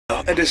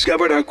and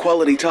discovered our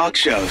quality talk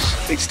shows.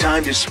 It's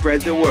time to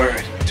spread the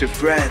word to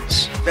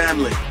friends,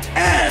 family,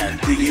 and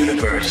the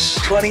universe.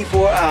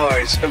 24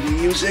 hours of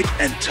music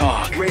and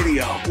talk.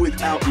 Radio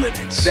without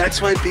limits.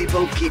 That's why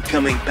people keep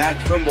coming back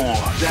for more.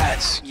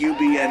 That's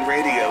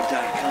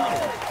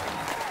ubnradio.com.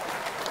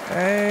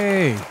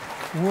 Hey,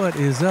 what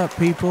is up,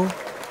 people?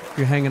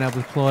 You're hanging out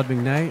with Claude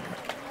McKnight.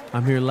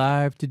 I'm here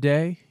live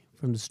today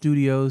from the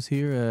studios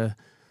here,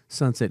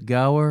 Sunset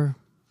Gower.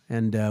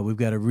 And we've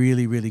got a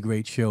really, really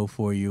great show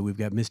for you. We've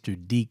got Mr.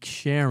 Deke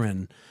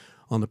Sharon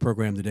on the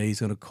program today. He's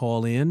going to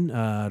call in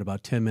at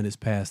about 10 minutes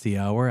past the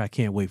hour. I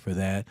can't wait for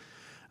that.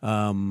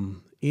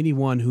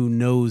 Anyone who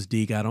knows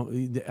Deke, I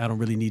don't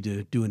really need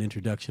to do an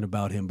introduction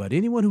about him, but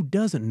anyone who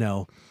doesn't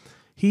know,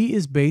 he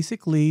is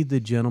basically the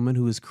gentleman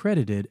who is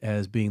credited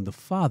as being the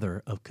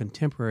father of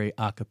contemporary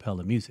a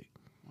cappella music.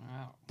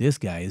 Wow. This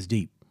guy is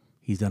deep.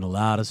 He's done a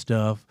lot of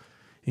stuff,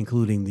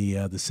 including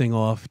the Sing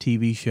Off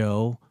TV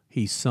show.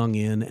 He sung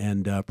in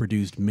and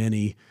produced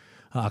many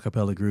a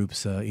cappella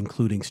groups,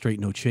 including Straight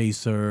No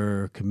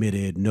Chaser,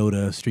 Committed,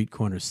 Noda, Street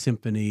Corner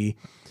Symphony,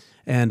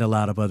 and a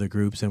lot of other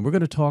groups. And we're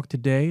going to talk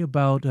today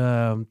about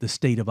the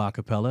state of a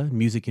cappella,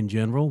 music in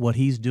general, what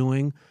he's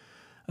doing,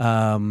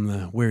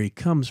 where he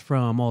comes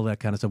from, all that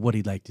kind of stuff, what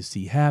he'd like to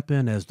see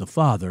happen as the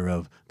father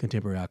of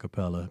contemporary a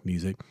cappella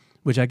music,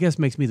 which I guess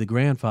makes me the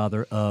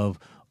grandfather of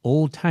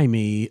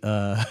old-timey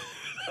a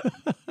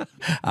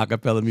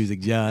cappella music.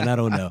 John, I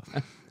don't know.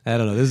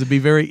 This would be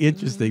very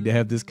interesting to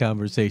have this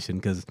conversation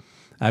because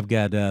I've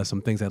got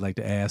some things I'd like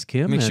to ask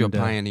him. Makes you a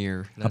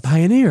pioneer. A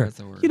pioneer. That's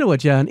the word. You know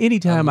what, John?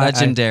 Anytime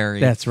legendary.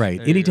 That's right.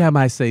 Anytime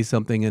I say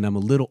something and I'm a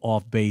little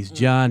off base,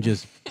 John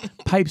just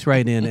pipes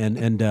right in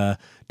and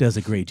does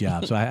a great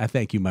job. So I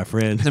thank you, my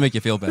friend. To make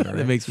you feel better. Right?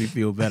 That makes me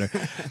feel better.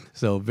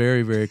 So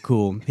very, very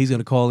cool. He's going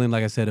to call in,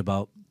 like I said,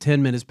 about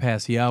 10 minutes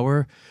past the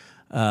hour,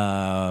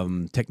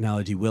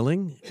 technology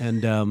willing.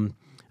 And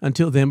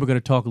until then, we're going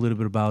to talk a little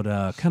bit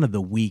about kind of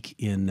the week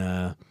in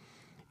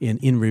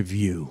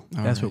review.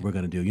 That's what we're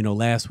going to do. You know,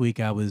 last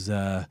week I was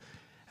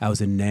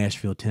in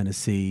Nashville,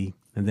 Tennessee,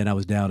 and then I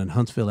was down in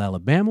Huntsville,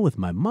 Alabama with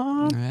my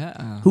mom,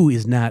 who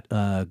is not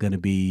going to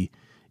be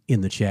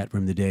in the chat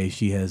room today.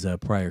 She has a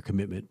prior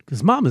commitment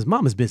because mom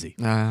is busy.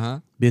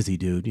 Busy,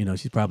 dude. You know,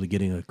 she's probably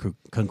getting a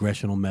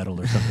congressional medal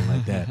or something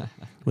like that.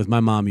 With my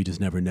mom, you just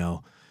never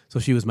know. So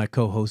she was my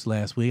co-host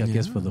last week, I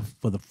guess for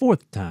the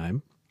fourth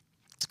time.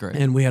 That's great.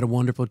 And we had a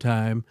wonderful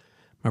time.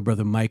 My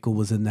brother Michael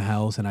was in the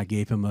house, and I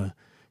gave him a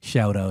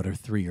shout out or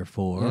 3 or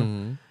 4.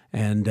 Mm-hmm.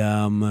 And,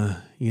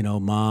 you know,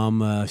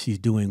 Mom, she's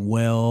doing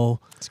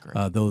well. That's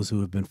great. Those who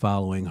have been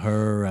following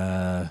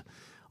her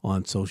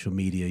on social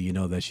media, you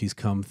know that she's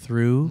come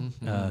through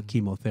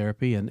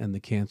chemotherapy and the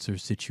cancer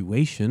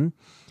situation,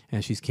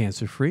 and she's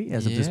cancer-free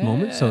as of this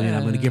moment. So, you know,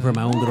 I'm going to give her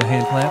my own little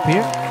hand clap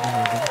here.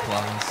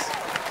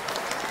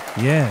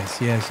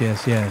 Yes.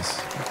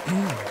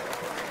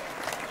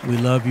 We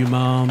love you,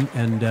 Mom,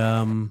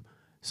 and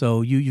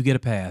so you get a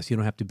pass. You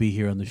don't have to be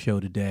here on the show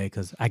today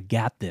because I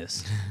got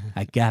this.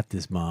 I got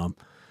this, Mom.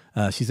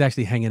 She's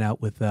actually hanging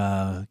out with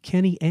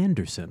Kenny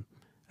Anderson,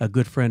 a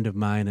good friend of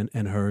mine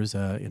and hers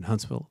in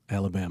Huntsville,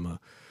 Alabama,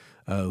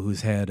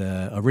 who's had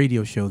a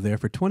radio show there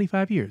for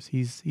 25 years.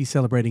 He's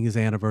celebrating his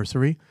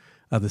anniversary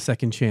of the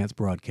Second Chance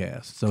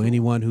broadcast. So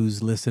anyone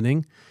who's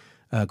listening,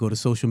 go to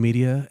social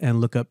media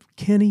and look up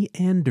Kenny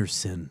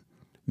Anderson.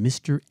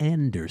 Mr.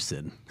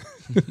 Anderson,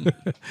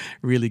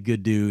 really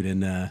good dude,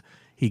 and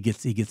he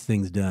gets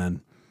things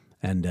done,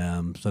 and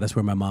so that's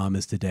where my mom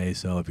is today.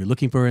 So if you're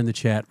looking for her in the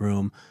chat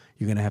room,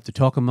 you're gonna have to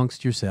talk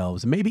amongst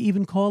yourselves, and maybe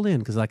even call in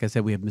because, like I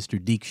said, we have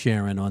Mr. Deke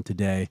Sharon on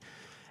today,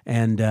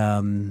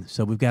 and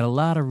so we've got a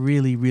lot of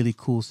really, really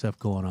cool stuff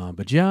going on.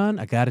 But John,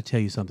 I got to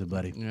tell you something,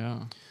 buddy.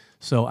 Yeah.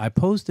 So I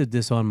posted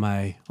this on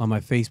my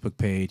Facebook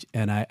page,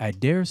 and I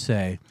dare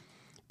say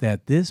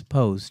that this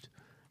post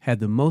had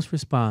the most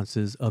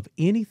responses of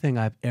anything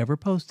I've ever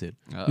posted.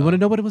 You want to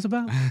know what it was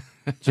about?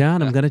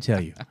 John, I'm going to tell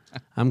you.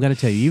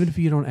 Even if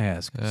you don't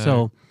ask.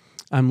 So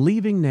I'm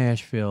leaving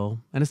Nashville,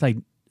 and it's like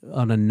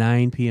on a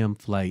 9 p.m.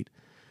 flight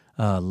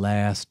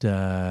last,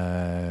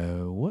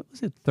 what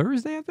was it,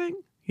 Thursday, I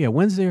think? Yeah,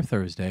 Wednesday or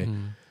Thursday.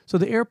 Mm. So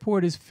the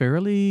airport is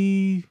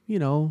fairly, you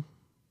know,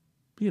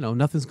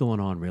 nothing's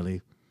going on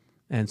really.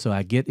 And so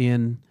I get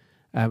in.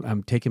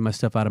 I'm taking my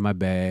stuff out of my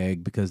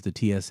bag because the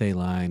TSA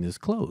line is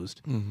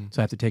closed. Mm-hmm.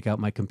 So I have to take out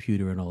my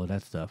computer and all of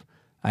that stuff.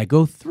 I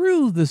go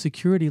through the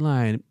security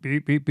line,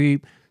 beep, beep,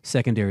 beep,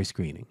 secondary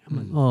screening. I'm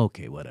like, oh,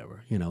 okay,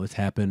 whatever. You know, it's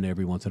happened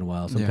every once in a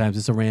while. Sometimes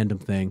it's a random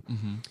thing.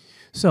 Mm-hmm.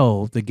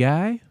 So the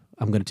guy,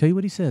 I'm going to tell you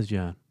what he says,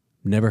 John.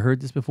 Never heard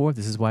this before.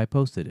 This is why I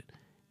posted it.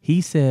 He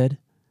said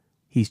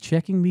he's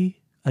checking me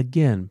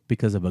again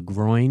because of a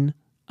groin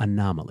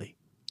anomaly.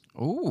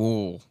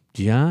 Ooh.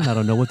 John, I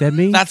don't know what that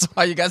means. That's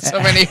why you got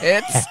so many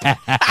hits.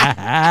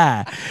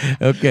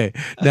 Okay.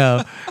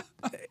 Now,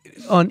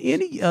 on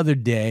any other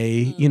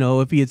day, you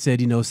know, if he had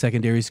said, you know,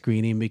 secondary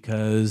screening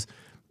because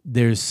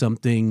there's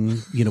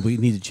something, we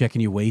need to check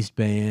in your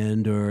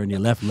waistband or in your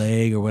left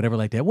leg or whatever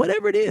like that.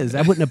 Whatever it is,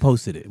 I wouldn't have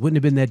posted it. It wouldn't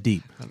have been that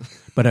deep.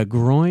 But a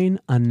groin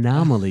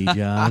anomaly,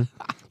 John.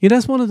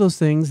 That's one of those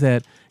things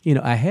that,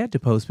 I had to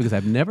post because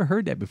I've never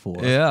heard that before.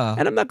 Yeah.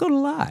 And I'm not going to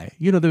lie.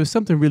 There was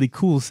something really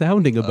cool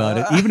sounding about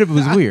it, even if it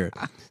was weird.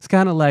 It's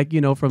kind of like,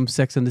 from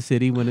Sex and the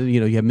City when,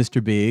 you have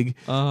Mr. Big.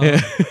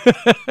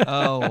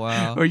 Oh,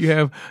 wow. Or you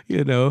have,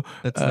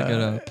 Let's look it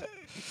up.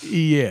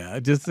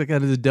 Yeah, just kind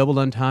of the double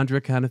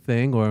entendre kind of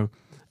thing. Or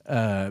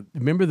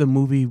remember the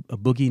movie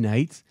Boogie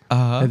Nights?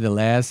 The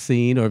last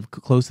scene, or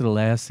close to the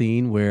last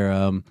scene, where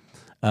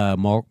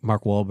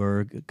Mark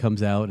Wahlberg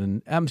comes out,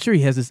 and I'm sure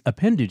he has this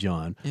appendage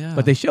on. Yeah.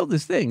 But they show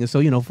this thing, and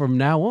so from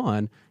now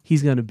on,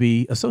 he's going to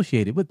be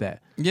associated with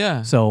that.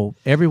 Yeah. So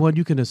everyone,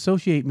 you can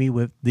associate me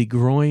with the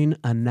groin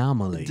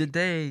anomaly. Did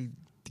they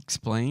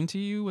explain to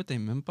you what they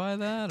meant by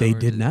that? They or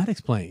did not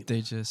explain.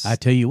 They just I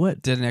tell you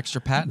what, did an extra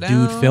pat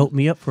down? dude felt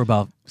me up for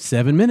about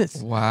 7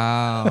 minutes.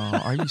 Wow.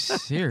 Are you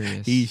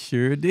serious? He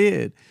sure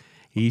did.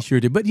 He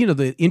sure did. But,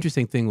 the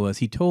interesting thing was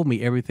he told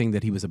me everything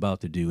that he was about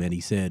to do, and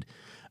he said,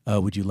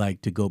 would you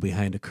like to go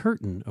behind a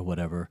curtain or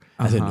whatever?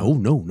 I said, no.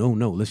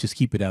 Let's just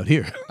keep it out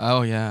here.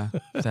 Oh, yeah.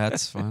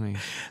 That's funny.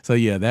 So,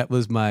 yeah, that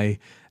was my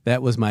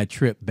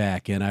trip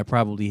back, and I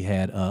probably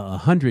had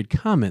 100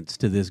 comments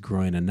to this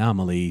groin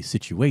anomaly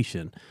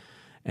situation.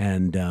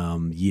 And,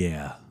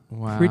 yeah,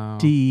 Wow.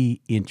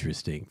 pretty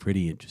interesting.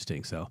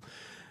 So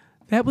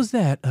that was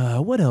that.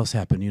 What else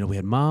happened? We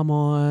had Mom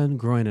on,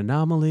 groin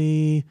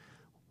anomaly.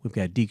 We've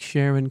got Deke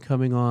Sharon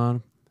coming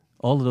on.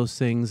 All of those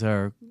things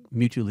are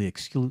mutually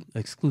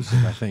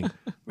exclusive, I think,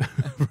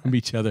 from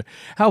each other.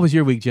 How was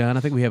your week, John? I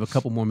think we have a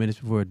couple more minutes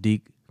before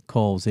Deke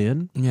calls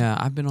in. Yeah,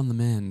 I've been on the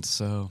mend,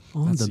 so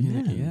On the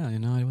mend? Yeah,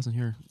 I wasn't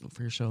here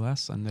for your show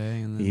last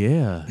Sunday, and then,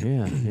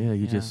 Yeah.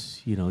 You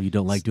just, you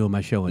don't like doing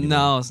my show anymore.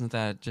 No, it's not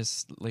that.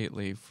 Just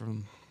lately,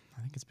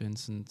 I think it's been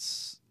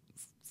since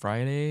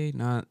Friday.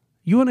 Not.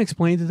 You want to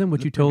explain to them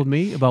what you told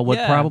me about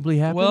what probably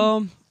happened?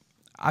 Well,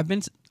 I've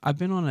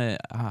been on a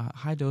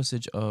high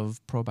dosage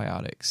of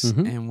probiotics,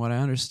 and what I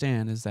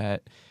understand is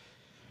that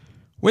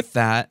with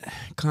that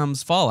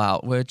comes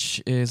fallout,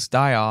 which is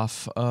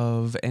die-off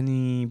of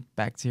any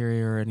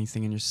bacteria or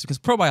anything in your system. Because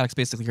probiotics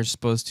basically are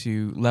supposed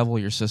to level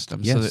your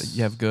system so that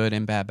you have good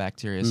and bad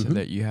bacteria, so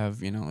that you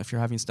have, if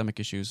you're having stomach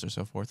issues or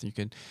so forth, you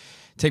can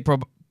take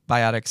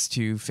probiotics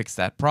to fix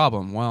that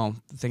problem. Well,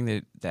 the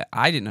thing that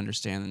I didn't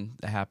understand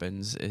that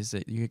happens is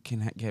that you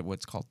can get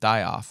what's called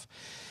die-off.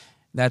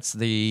 That's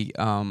the,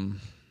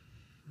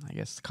 I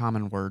guess, the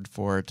common word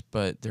for it,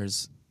 but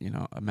there's,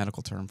 a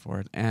medical term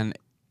for it.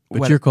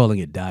 But you're calling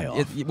it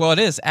die-off. Well, it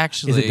is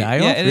actually. Is it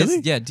die-off, Yeah, it really?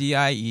 is. Yeah,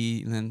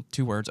 DIE, and then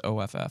 2 words,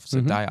 OFF,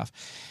 so die-off.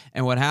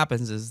 And what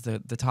happens is the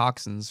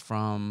toxins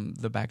from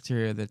the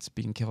bacteria that's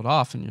being killed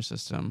off in your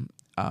system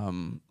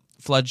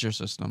floods your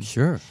system.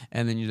 Sure.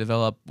 And then you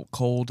develop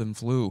cold and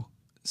flu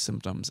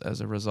symptoms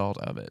as a result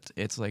of it.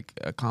 It's like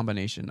a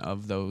combination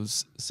of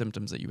those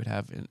symptoms that you would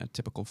have in a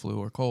typical flu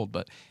or cold,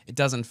 but it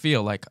doesn't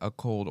feel like a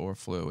cold or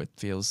flu. It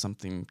feels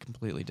something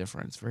completely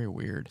different. It's very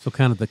weird. So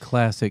kind of the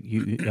classic, As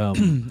you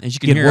can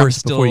get hear, worse I'm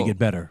still, before you get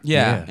better.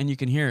 Yeah, and you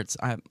can hear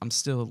I'm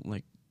still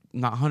like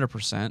not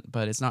 100%,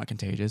 but it's not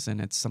contagious, and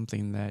it's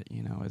something that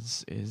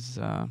is.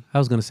 I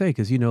was going to say,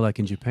 because like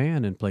in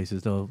Japan and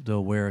places,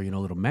 they'll wear a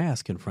little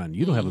mask in front.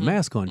 You don't have a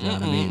mask on,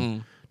 John. I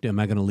mean, am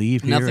I going to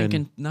leave here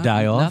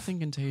die off? Nothing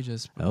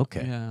contagious.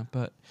 Okay. Yeah,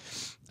 but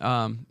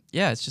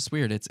it's just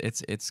weird.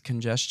 It's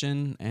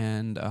congestion,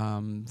 and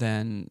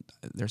then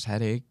there's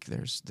headache,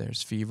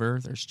 there's fever,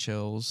 there's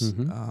chills.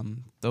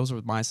 Those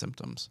were my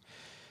symptoms.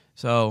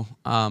 So,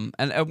 and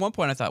at one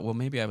point I thought, well,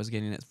 maybe I was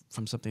getting it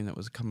from something that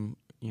was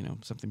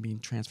something being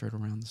transferred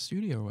around the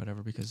studio or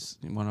whatever, because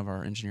one of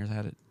our engineers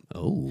had it.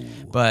 Oh,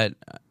 but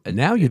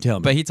now you tell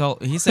me. But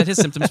he said his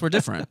symptoms were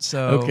different.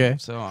 So okay.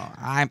 So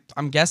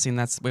I'm guessing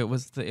it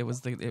was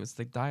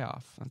the die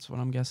off. That's what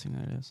I'm guessing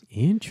it is.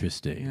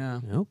 Interesting.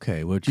 Yeah.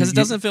 Okay. Well, because it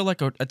doesn't feel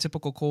like a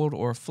typical cold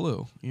or a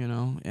flu,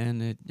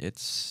 and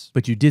it's.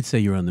 But you did say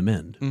you're on the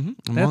mend.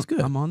 That's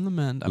good. I'm on the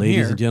mend.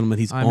 Ladies and gentlemen,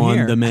 he's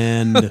on the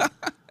mend.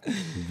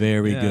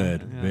 Very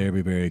good. Yeah.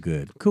 Very, very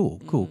good.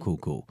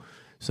 Cool.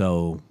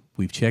 So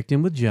we've checked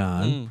in with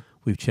John.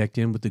 We've checked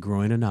in with the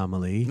groin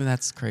anomaly.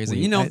 That's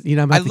crazy. I'm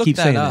about to keep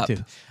saying that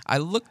too. I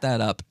looked that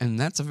up, and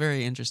that's a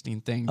very interesting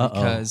thing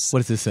because. What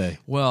does this say?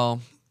 Well,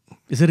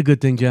 is it a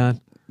good thing,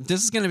 John?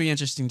 This is going to be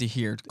interesting to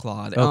hear,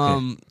 Claude.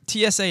 Okay.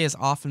 TSA is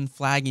often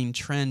flagging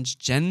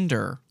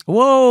transgender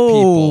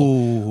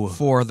people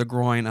for the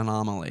groin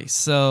anomaly.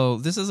 So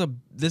this is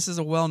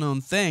a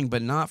well-known thing,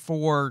 but not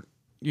for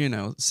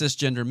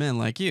cisgender men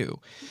like you.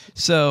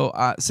 So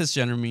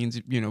cisgender means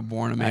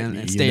born a man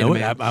and stayed a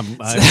man.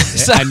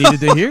 I needed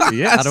to hear it.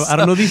 Yeah, I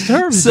don't know these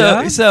terms.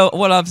 So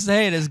what I'm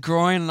saying is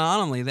groin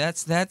anomaly.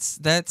 That's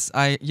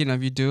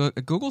if you do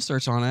a Google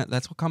search on it,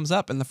 that's what comes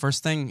up. And the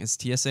first thing is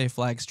TSA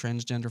flags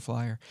transgender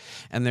flyer.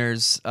 And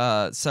there's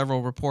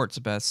several reports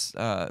that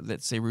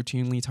say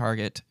routinely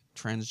target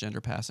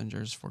transgender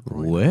passengers for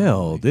growing up.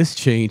 Well, this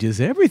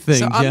changes everything,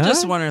 So John. I'm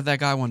just wondering if that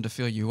guy wanted to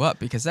fill you up,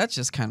 because that's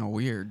just kind of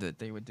weird that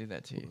they would do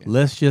that to you.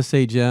 Let's just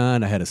say,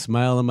 John, I had a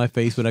smile on my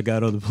face when I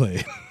got on the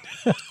plane.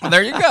 Well,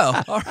 there you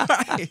go. All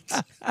right.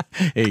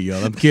 Hey,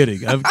 y'all, I'm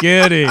kidding. I'm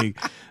kidding.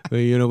 But,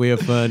 you know, we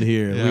have fun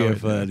here. Yeah, we we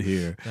have do. fun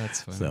here.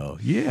 That's funny. So,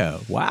 yeah.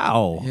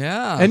 Wow.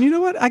 Yeah. And you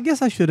know what? I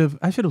guess I should have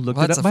looked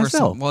Well, it that's up the first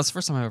myself. time, well, it's the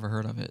first time I've ever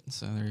heard of it.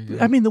 So there you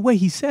go. I mean, the way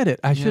he said it,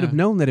 I should have Yeah.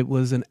 known that it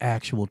was an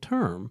actual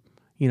term.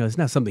 You know, it's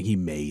not something he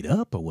made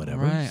up or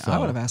whatever. right. So, I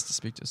would have asked to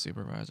speak to a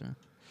supervisor.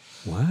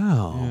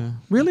 wow. Yeah.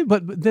 Really?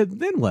 But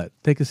then what?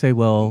 They could say,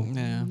 well,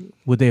 Yeah.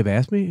 would they have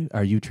asked me,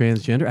 are you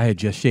transgender? I had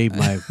just shaved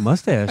my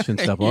mustache and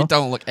stuff You off.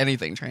 don't look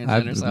anything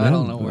transgender, so I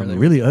don't know where I'm they a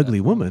really would do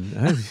ugly woman.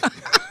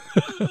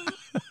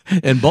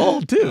 And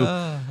bald, too.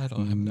 that. I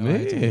don't have no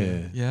Man.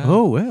 idea. Yeah.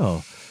 Oh,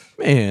 well.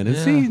 Man, and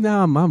Yeah. see,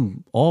 now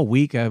I'm all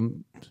week.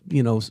 I'm,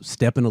 you know,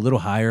 stepping a little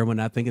higher when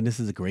I'm thinking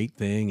this is a great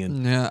thing.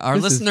 And Yeah, our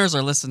This is- listeners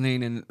are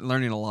listening and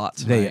learning a lot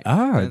they tonight.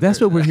 are.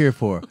 That's what we're here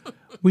for.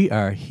 We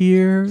are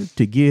here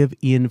to give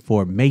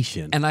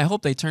information. And I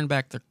hope they turn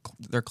back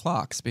their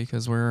clocks,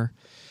 because we're,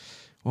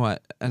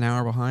 what, an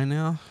hour behind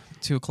now?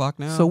 2 o'clock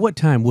now? So what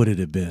time would it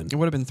have been? It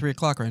would have been 3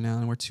 o'clock right now,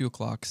 and we're 2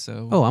 o'clock,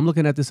 so... Oh, I'm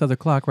looking at this other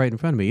clock right in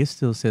front of me. It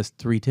still says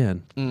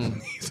 3:10.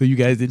 Mm. So you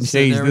guys didn't So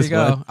change there this we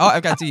go. one. Oh,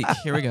 I've got Deke.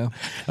 Here we go.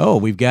 Oh,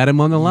 we've got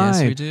him on the line.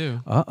 Yes, we do.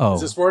 Uh-oh.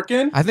 Is this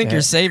working? I think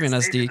you're saving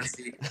us, Deke.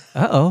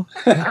 Uh-oh.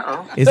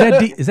 Is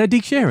that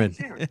Deke Sharon?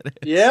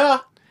 Yeah,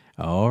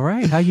 All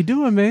right. How you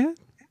doing, man?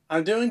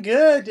 I'm doing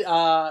good.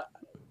 Can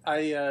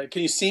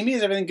you see me?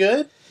 Is everything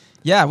good?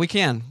 Yeah, we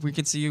can. We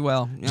can see you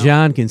well. You know,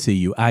 John can see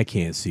you. I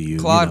can't see you.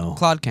 Claude, you know.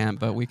 Claude can't,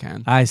 but we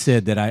can. I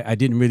said that I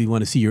didn't really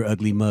want to see your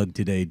ugly mug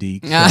today,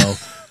 Deke. So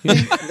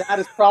That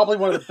is probably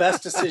one of the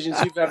best decisions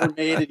you've ever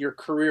made in your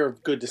career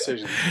of good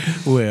decisions.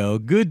 well,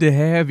 good to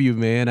have you,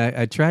 man.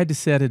 I tried to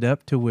set it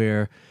up to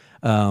where,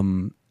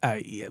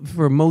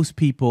 for most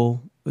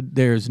people,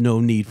 there's no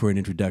need for an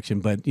introduction.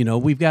 But, you know,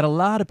 we've got a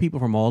lot of people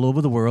from all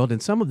over the world,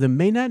 and some of them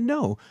may not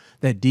know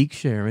that Deke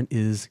Sharon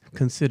is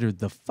considered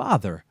the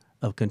father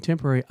of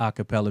contemporary a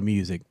cappella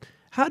music.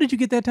 How did you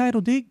get that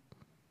title, Deke?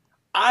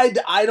 I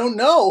don't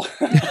know.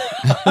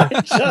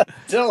 I just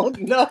don't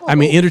know. I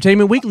mean,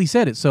 Entertainment Weekly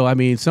said it. So, I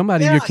mean,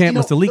 somebody in your Yeah, camp you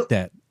must have know, leaked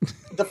that.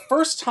 The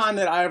first time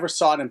that I ever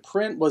saw it in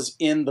print was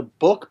in the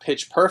book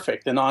Pitch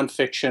Perfect, the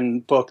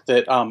nonfiction book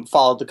that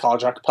followed the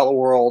college a cappella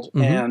world.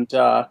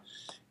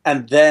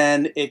 And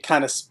then it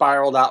kind of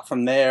spiraled out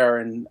from there.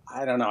 And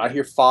I don't know, I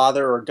hear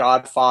Father or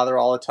Godfather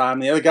all the time.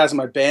 The other guys in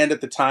my band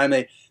at the time,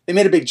 they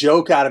made a big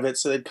joke out of it.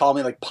 So they'd call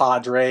me like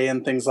Padre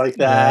and things like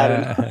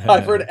that. And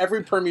I've heard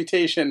every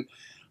permutation.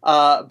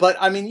 But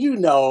I mean, you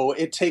know,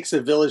 it takes a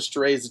village to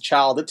raise a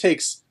child. It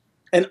takes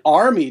an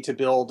army to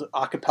build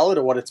a cappella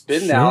to what it's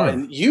been now. Sure.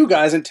 And you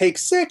guys in Take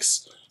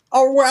Six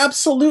we're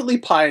absolutely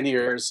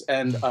pioneers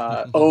and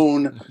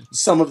own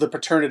some of the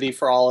paternity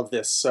for all of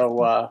this.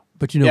 So,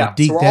 but you know, yeah,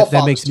 Deke, so we're all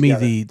that makes fathers me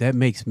together. that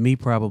makes me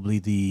probably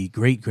the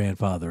great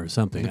grandfather or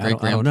something. The I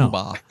great don't know.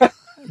 Poobah.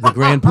 The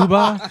grand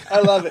poobah. I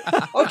love it.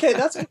 Okay,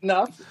 that's good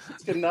enough.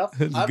 That's good enough.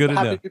 That's I'm good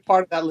happy enough. to be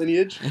part of that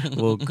lineage.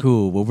 Well,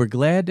 cool. Well, we're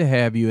glad to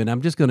have you, and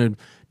I'm just going to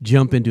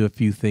jump into a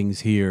few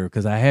things here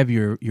because I have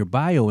your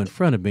bio in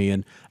front of me,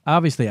 and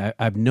obviously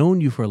I've known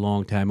you for a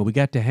long time, and we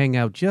got to hang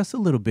out just a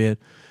little bit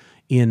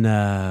in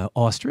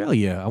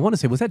Australia. I want to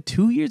say, was that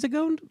 2 years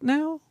ago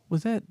now?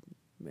 Was that,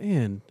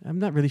 man, I'm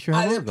not really sure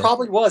how long It ago.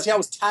 probably was. Yeah, it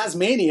was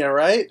Tasmania,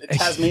 right? The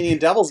Tasmanian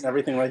Devils and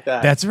everything like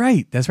that. That's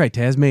right. That's right.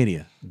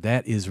 Tasmania.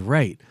 That is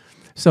right.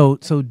 So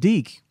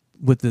Deke,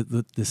 with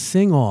the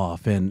sing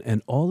off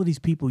and all of these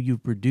people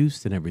you've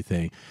produced and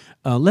everything,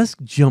 let's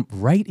jump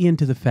right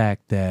into the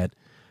fact that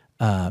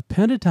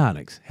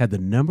Pentatonix had the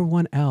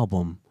 #1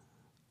 album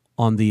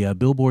on the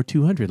Billboard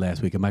 200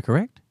 last week. Am I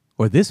correct?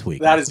 Or this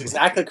week? That is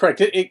exactly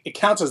correct. It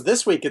counts as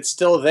this week. It's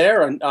still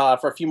there and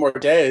for a few more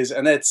days,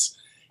 and it's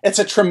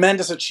a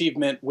tremendous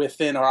achievement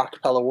within our a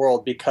cappella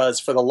world because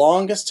for the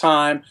longest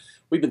time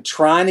we've been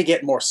trying to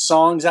get more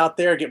songs out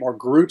there, get more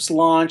groups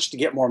launched, to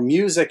get more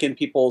music in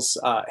people's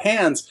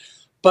hands.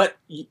 But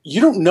you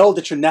don't know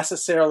that you're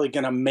necessarily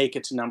going to make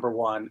it to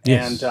 #1.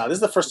 Yes. And this is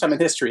the first time in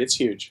history. It's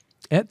huge.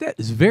 That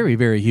is very,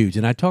 very huge.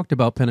 And I talked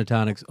about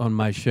Pentatonix on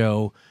my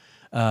show.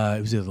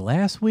 It was either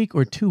last week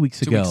or 2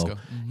 weeks ago. 2 weeks ago.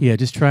 Mm-hmm. Yeah,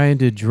 just trying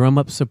to drum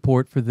up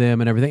support for them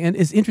and everything. And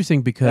it's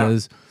interesting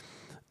because,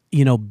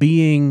 you know,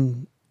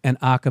 being an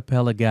a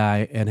cappella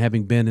guy and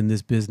having been in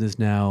this business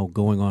now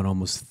going on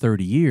almost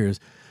 30 years,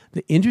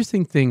 the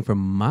interesting thing from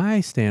my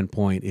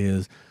standpoint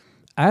is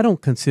I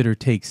don't consider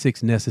Take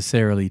Six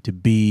necessarily to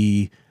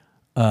be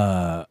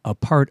a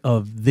part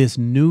of this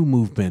new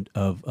movement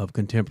of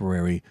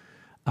contemporary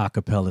a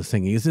cappella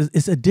singing.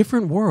 It's a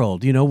different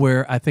world, you know,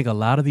 where I think a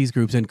lot of these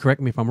groups, and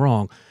correct me if I'm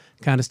wrong,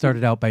 kind of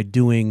started out by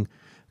doing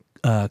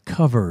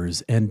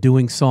covers and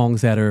doing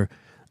songs that are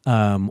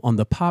on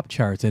the pop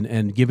charts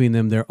and giving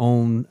them their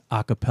own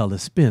a cappella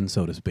spin,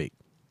 so to speak.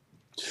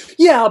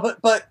 Yeah,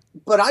 but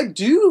I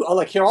do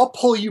like here. I'll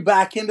pull you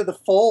back into the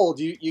fold.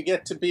 You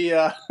get to be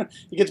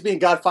you get to be in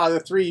Godfather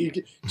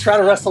 3. Try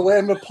to wrestle away.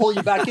 I'm gonna pull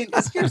you back in.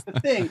 Because here's the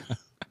thing: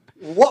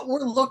 what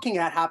we're looking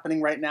at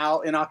happening right now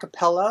in a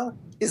cappella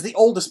is the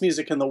oldest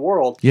music in the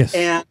world. Yes.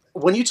 And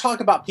when you talk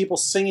about people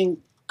singing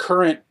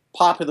current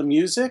popular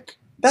music,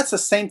 that's the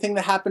same thing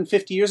that happened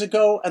 50 years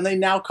ago, and they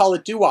now call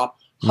it doo-wop.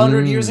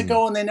 100 years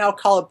ago, and they now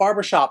call it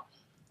barbershop.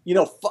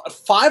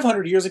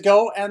 500 years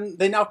ago, and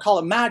they now call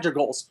it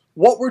madrigals.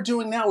 What we're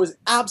doing now is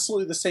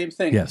absolutely the same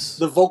thing. Yes.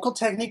 The vocal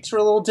techniques are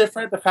a little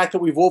different. The fact that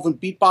we've woven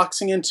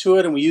beatboxing into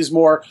it, and we use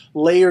more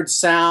layered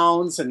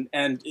sounds, and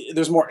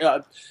there's more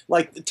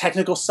like the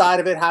technical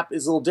side of it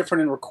is a little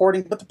different in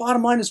recording. But the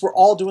bottom line is we're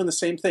all doing the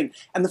same thing.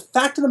 And the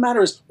fact of the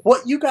matter is,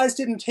 what you guys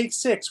did in Take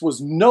 6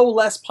 was no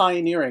less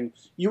pioneering.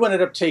 You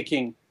ended up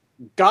taking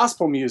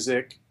gospel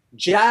music,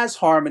 jazz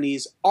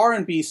harmonies,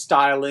 R&B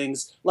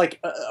stylings, like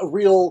a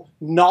real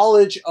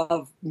knowledge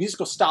of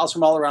musical styles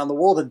from all around the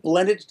world, and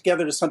blended it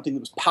together to something that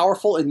was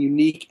powerful and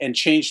unique and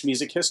changed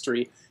music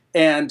history.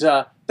 And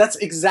that's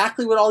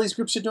exactly what all these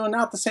groups are doing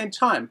now at the same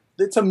time.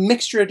 It's a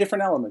mixture of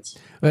different elements.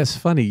 Well, it's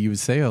funny you would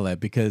say all that,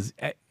 because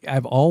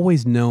I've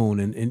always known,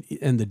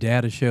 and the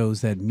data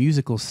shows that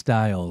musical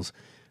styles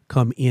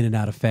come in and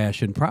out of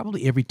fashion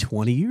probably every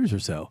 20 years or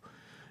so.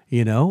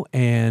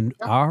 And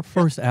our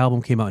first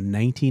album came out in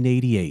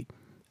 1988.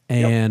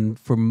 And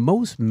for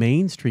most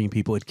mainstream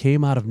people, it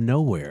came out of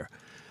nowhere,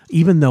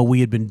 even though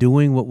we had been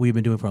doing what we've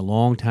been doing for a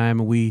long time.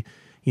 And we,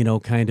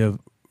 kind of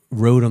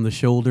rode on the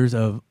shoulders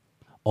of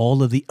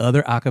all of the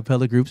other a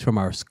cappella groups from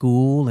our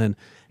school and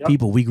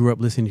people we grew up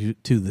listening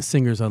to, the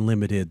Singers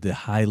Unlimited, the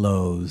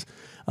High-Lows,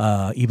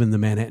 even the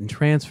Manhattan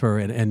Transfer,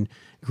 and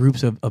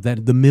groups of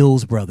that, the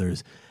Mills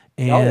Brothers.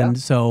 And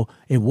so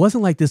it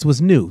wasn't like this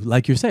was new,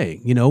 like you're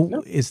saying.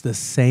 It's the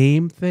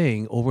same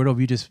thing over and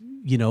over. You just,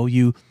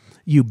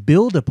 you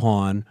build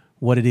upon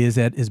what it is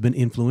that has been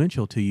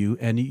influential to you,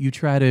 and you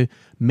try to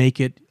make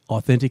it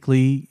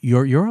authentically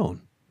your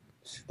own.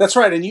 That's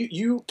right. And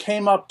you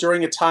came up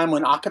during a time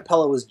when a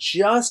cappella was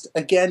just,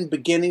 again,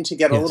 beginning to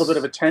get a little bit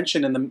of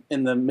attention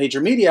in the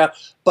major media,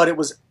 but it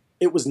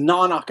was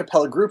non-a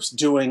cappella groups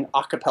doing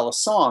a cappella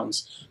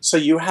songs. So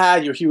you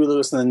had your Huey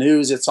Lewis and the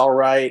News, It's All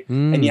Right,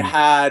 and you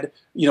had,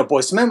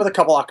 Boyz II Men with a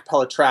couple a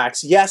cappella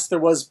tracks. Yes, there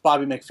was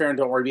Bobby McFerrin,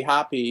 Don't Worry, Be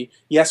Happy.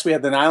 Yes, we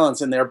had the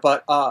Nylons in there,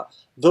 but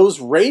those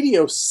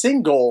radio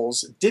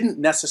singles didn't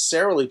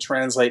necessarily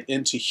translate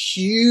into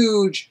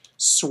huge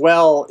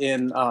swell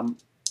in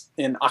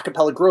a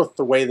cappella growth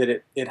the way that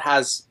it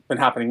has been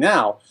happening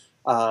now.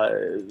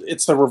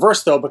 It's the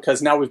reverse, though,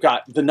 because now we've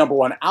got the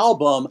 #1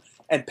 album,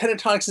 and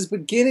Pentatonix is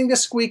beginning to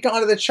squeak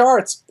onto the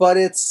charts, but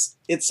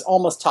it's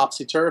almost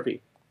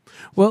topsy-turvy.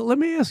 Well, let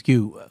me ask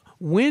you,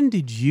 when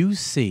did you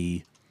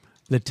see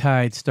the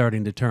tide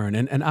starting to turn?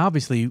 And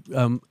obviously,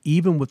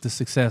 even with the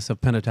success of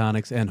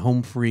Pentatonix and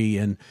Home Free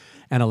and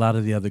a lot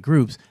of the other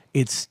groups,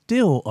 it's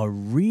still a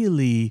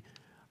really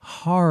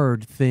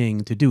hard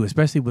thing to do,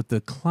 especially with the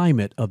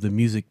climate of the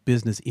music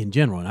business in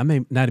general. And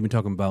I'm not even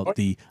talking about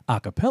the a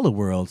cappella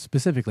world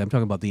specifically. I'm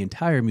talking about the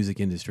entire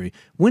music industry.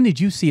 When did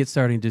you see it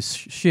starting to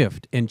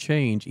shift and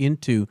change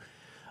into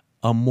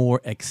a more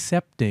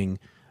accepting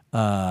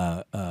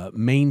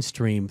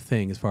mainstream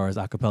thing as far as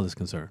a cappella is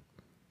concerned?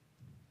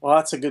 Well,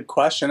 that's a good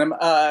question.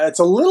 It's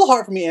a little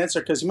hard for me to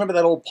answer because you remember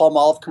that old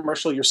Palmolive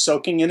commercial, you're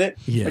soaking in it?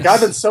 Yes. Like, I've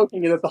been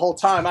soaking in it the whole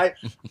time.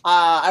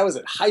 I was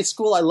at high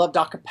school. I loved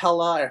a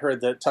cappella. I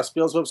heard the Tuss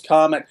Beelzebubs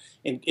come. And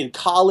in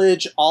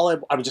college, I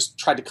just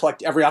tried to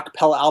collect every a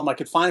cappella album I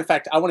could find. In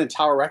fact, I went in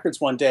Tower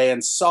Records one day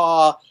and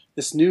saw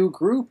this new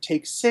group,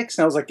 Take 6.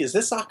 And I was like, is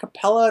this a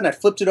cappella? And I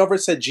flipped it over. It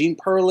said Gene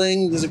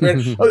Perling. This is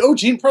great. oh,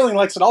 Gene Perling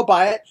likes it. I'll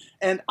buy it.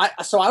 And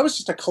so I was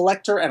just a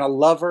collector and a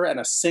lover and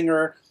a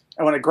singer.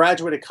 And when I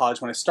graduated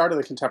college, when I started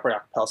the Contemporary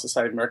Acapella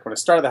Society of America, when I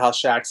started the House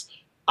Shacks,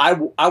 I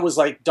was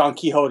like Don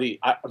Quixote.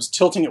 I was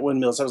tilting at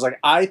windmills. I was like,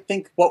 I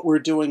think what we're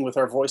doing with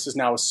our voices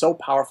now is so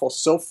powerful,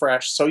 so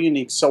fresh, so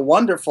unique, so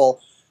wonderful.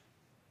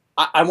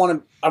 I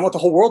want the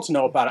whole world to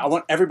know about it. I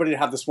want everybody to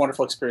have this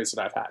wonderful experience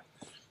that I've had.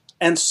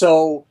 And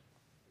so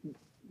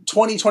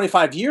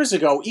 25 years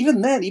ago,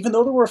 even then, even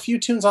though there were a few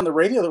tunes on the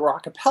radio that were a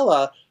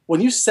cappella,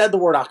 when you said the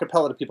word a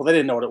cappella to people, they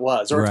didn't know what it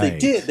was. Or if they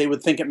did, they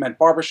would think it meant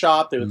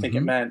barbershop. They would think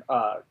it meant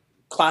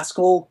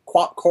classical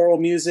choral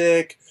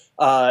music,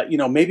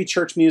 maybe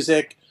church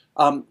music.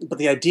 But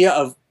the idea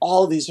of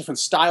all of these different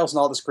styles and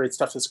all this great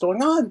stuff that's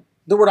going on,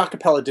 the word a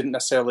cappella didn't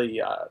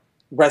necessarily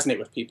resonate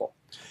with people.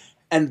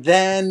 And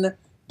then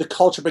the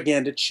culture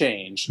began to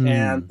change.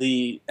 And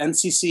the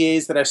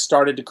NCCAs that I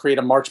started to create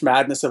a March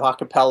Madness of a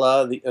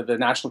cappella, the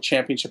National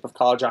Championship of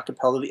College a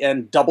cappella, the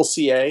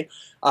NCCA,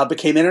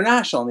 became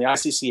international in the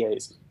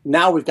ICCAs.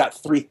 Now we've got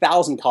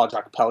 3,000 college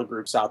a cappella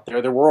groups out there.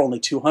 There were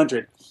only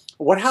 200.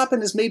 What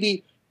happened is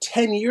maybe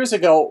 10 years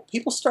ago,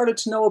 people started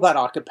to know about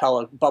a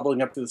cappella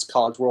bubbling up to this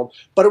college world,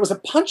 but it was a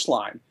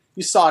punchline.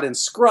 You saw it in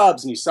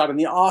Scrubs, and you saw it in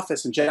The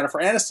Office and Jennifer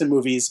Aniston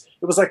movies.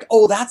 It was like,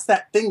 oh, that's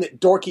that thing that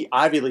dorky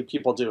Ivy League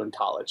people do in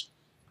college.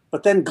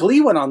 But then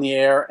Glee went on the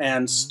air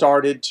and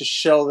started to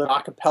show that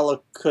a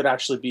cappella could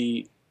actually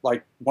be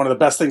like one of the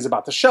best things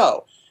about the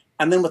show.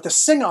 And then with the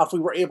sing-off, we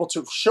were able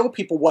to show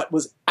people what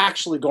was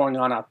actually going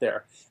on out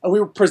there. And we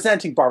were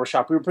presenting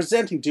barbershop, we were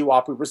presenting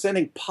doo-wop, we were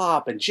presenting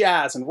pop and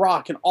jazz and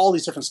rock and all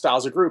these different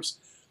styles of groups.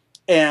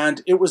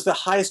 And it was the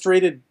highest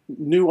rated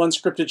new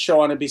unscripted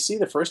show on NBC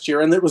the first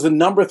year. And it was the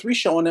number 3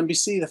 show on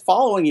NBC the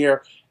following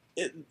year.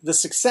 The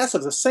success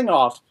of the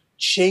sing-off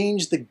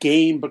changed the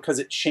game because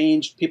it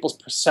changed people's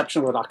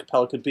perception of what a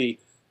cappella could be.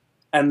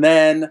 And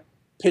then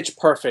Pitch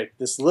Perfect,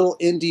 this little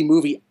indie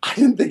movie. I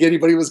didn't think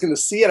anybody was going to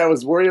see it. I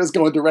was worried it was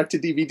going direct to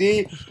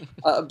DVD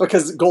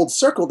because Gold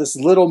Circle, this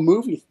little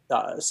movie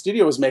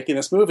studio, was making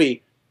this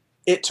movie.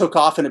 It took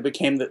off and it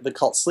became the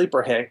cult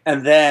sleeper hit.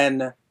 And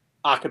then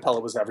a cappella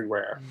was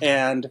everywhere.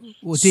 And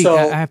well, Deke,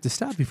 I have to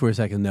stop you for a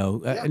second,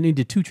 though. Yeah. I need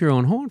to toot your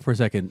own horn for a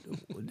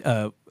second.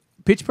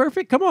 Pitch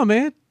Perfect? Come on,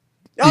 man.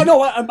 Oh,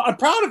 no, I'm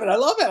proud of it. I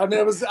love it. I mean,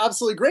 it was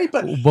absolutely great.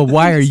 But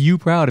why are you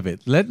proud of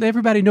it? Let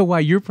everybody know why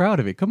you're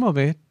proud of it. Come on,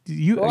 man.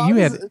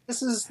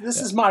 This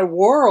is my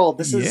world.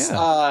 This is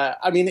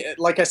I mean,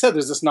 like I said,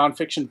 there's this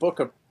nonfiction book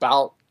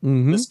about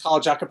this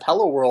college a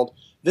cappella world.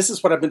 This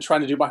is what I've been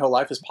trying to do my whole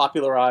life, is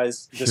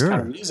popularize this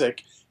kind of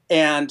music.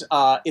 And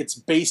it's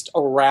based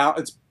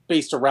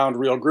around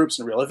real groups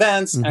and real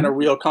events and a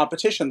real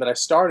competition that I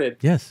started.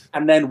 Yes.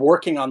 And then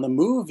working on the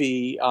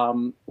movie,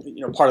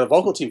 part of the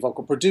vocal team,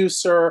 vocal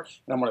producer,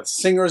 and I'm one of the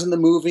singers in the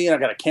movie, and I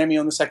got a cameo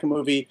in the second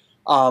movie.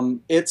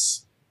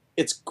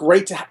 It's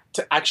great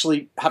to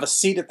actually have a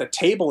seat at the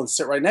table and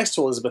sit right next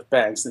to Elizabeth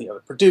Banks and the other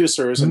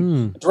producers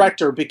and the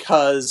director,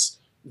 because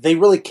they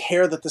really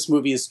care that this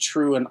movie is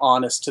true and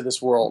honest to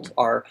this world,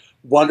 our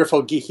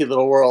wonderful, geeky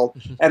little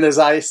world. And as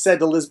I said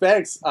to Liz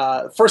Banks,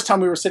 first time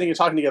we were sitting and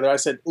talking together, I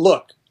said,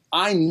 look,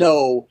 I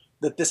know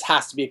that this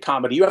has to be a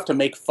comedy. You have to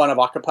make fun of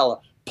a cappella.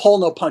 Pull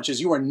no punches.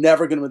 You are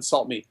never going to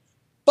insult me.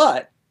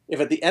 But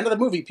if at the end of the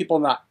movie people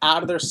are not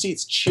out of their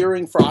seats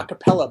cheering for a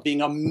cappella, being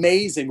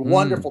amazing,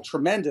 wonderful,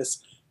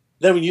 tremendous,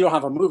 then you don't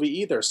have a movie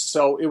either.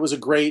 So it was a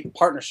great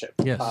partnership.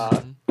 Yes.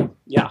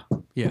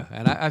 Yeah,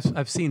 and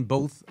I've seen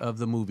both of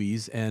the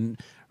movies, and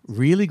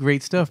really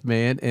great stuff,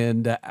 man.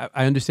 And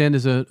I understand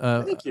there's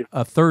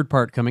a third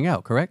part coming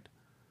out, correct?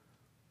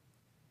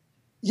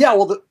 Yeah,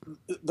 well,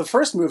 the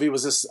first movie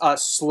was this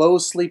slow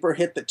sleeper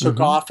hit that took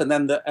off, and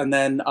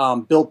then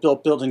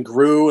built and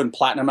grew, and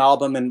platinum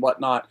album and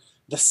whatnot.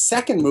 The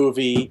second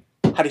movie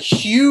had a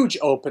huge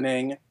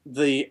opening.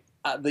 The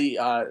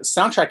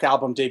soundtrack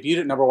album debuted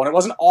at #1. It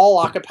wasn't all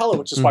a cappella,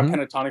 which is why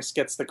Pentatonix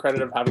gets the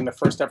credit of having the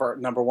first ever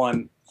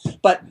 #1.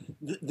 But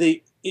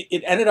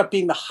it ended up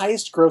being the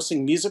highest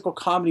grossing musical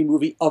comedy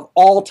movie of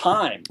all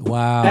time.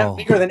 Wow.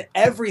 Bigger than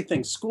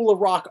everything. School of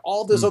Rock,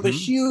 all those other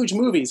huge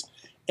movies.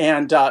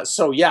 And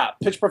so,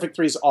 Pitch Perfect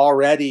 3 is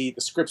already,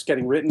 the script's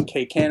getting written.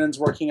 Kay Cannon's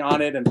working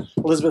on it. And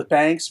Elizabeth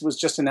Banks was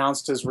just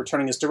announced as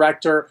returning as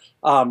director.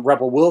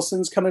 Rebel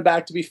Wilson's coming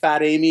back to be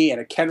Fat Amy.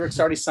 Anna Kendrick's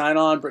already signed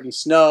on. Brittany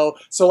Snow.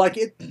 So,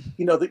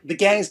 the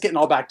gang's getting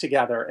all back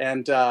together.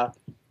 And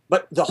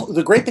but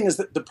the great thing is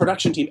that the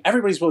production team,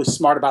 everybody's really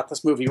smart about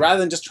this movie. Rather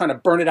than just trying to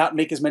burn it out and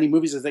make as many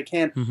movies as they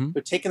can,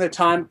 they're taking their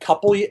time,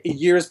 couple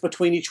years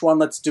between each one.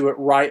 Let's do it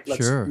right.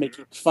 Let's make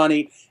it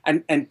funny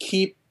and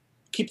keep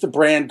the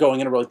brand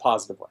going in a really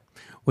positive way.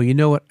 Well, you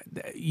know what?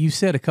 You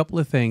said a couple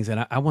of things,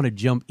 and I want to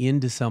jump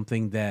into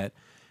something that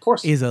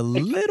is a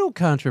little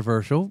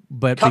controversial.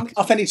 But come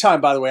off any time,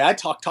 by the way. I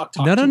talk.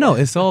 No.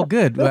 It's all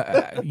good.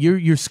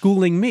 You're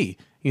schooling me.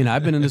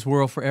 I've been in this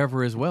world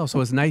forever as well. So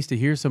it's nice to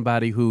hear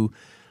somebody who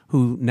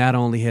not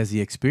only has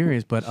the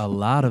experience, but a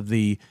lot of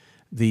the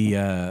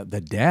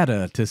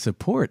data to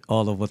support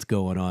all of what's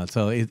going on.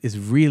 So it's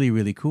really,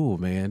 really cool,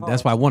 man.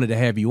 That's why I wanted to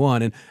have you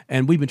on.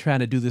 And we've been trying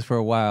to do this for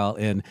a while.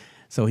 And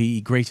so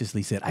he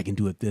graciously said, I can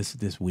do it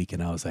this week.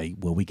 And I was like,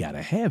 well, we got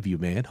to have you,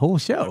 man. Whole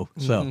show.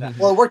 So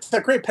well, it worked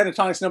out great.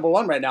 Pentatonix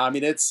 #1 right now. I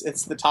mean, it's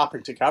the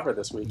topic to cover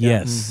this week.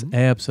 Yes,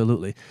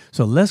 absolutely.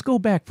 So let's go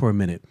back for a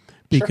minute,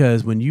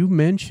 because when you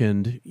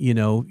mentioned,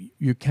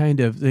 you're kind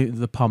of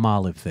the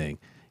Palmolive thing,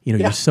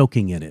 you're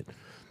soaking in it.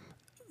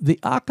 The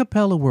a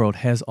cappella world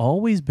has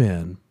always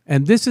been,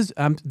 and this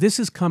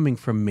is coming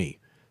from me.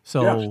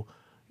 So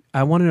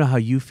I want to know how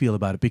you feel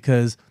about it,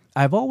 because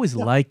I've always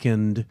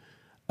likened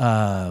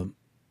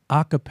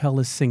a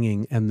cappella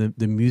singing and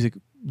the music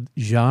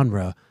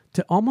genre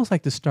to almost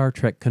like the Star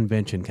Trek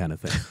convention kind of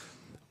thing,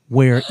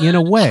 where in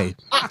a way,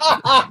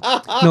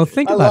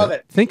 think about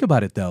it. Think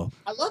about it though.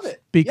 I love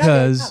it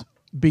because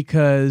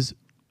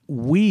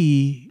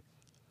we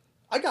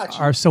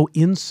are so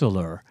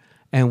insular.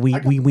 And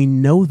we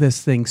know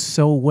this thing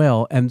so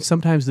well, and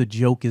sometimes the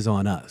joke is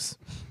on us,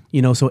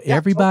 So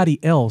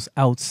everybody else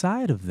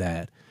outside of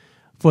that,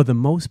 for the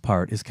most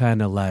part, is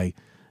kind of like,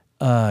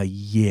 a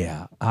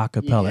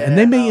cappella, and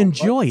they may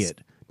enjoy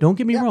it. Don't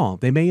get me wrong;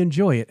 they may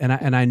enjoy it,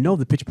 and I know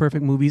the Pitch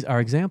Perfect movies are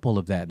example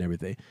of that and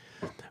everything.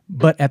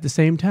 But at the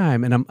same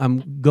time, and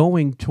I'm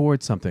going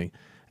towards something.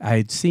 I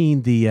had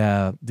seen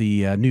the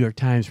New York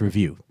Times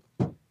review,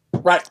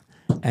 right?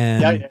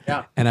 And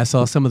and I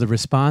saw some of the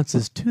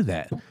responses to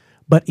that.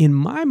 But in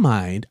my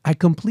mind, I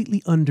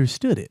completely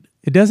understood it.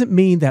 It doesn't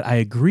mean that I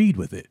agreed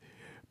with it,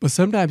 but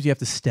sometimes you have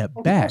to step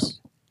back.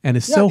 And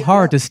it's so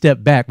hard to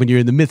step back when you're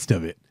in the midst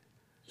of it.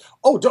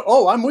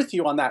 Oh, I'm with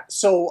you on that.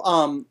 So,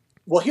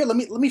 well, here, let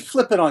me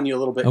flip it on you a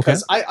little bit,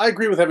 because I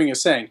agree with everything you're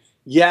saying.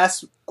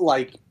 Yes,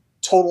 like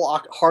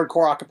total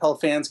hardcore acapella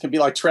fans can be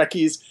like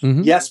Trekkies.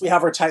 Mm-hmm. Yes, we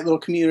have our tight little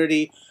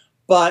community,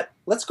 but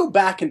let's go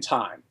back in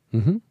time.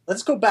 Mm-hmm.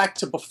 Let's go back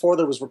to before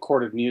there was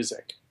recorded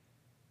music.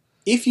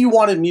 If you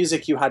wanted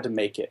music, you had to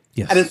make it.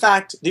 Yes. And in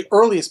fact, the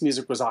earliest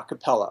music was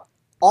acapella.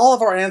 All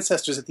of our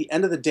ancestors, at the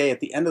end of the day, at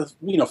the end of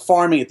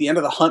farming, at the end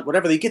of the hunt,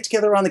 whatever, they get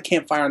together around the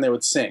campfire and they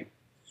would sing.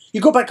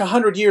 You go back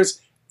 100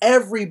 years,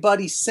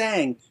 everybody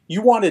sang.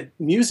 You wanted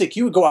music,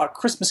 you would go out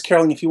Christmas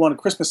caroling if you wanted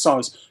Christmas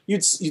songs.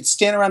 You'd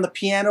stand around the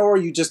piano, or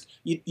you'd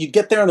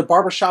get there in the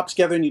barbershop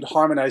together and you'd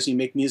harmonize and you'd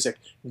make music.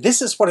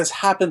 This is what has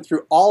happened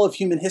through all of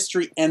human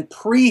history and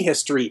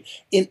prehistory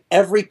in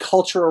every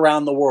culture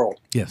around the world.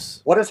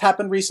 Yes. What has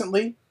happened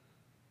recently?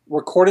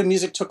 Recorded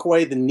music took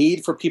away the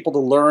need for people to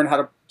learn how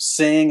to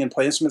sing and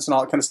play instruments and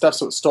all that kind of stuff,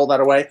 so it stole that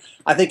away.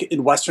 I think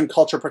in Western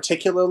culture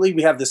particularly,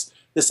 we have this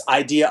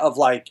idea of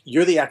like,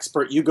 you're the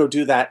expert, you go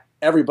do that,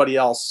 everybody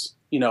else,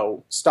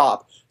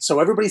 stop. So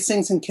everybody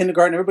sings in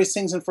kindergarten, everybody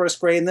sings in first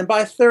grade, and then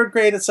by third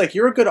grade, it's like,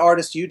 you're a good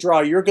artist, you draw,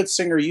 you're a good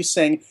singer, you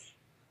sing,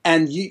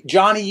 and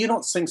Johnny, you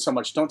don't sing so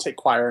much, don't take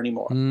choir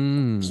anymore.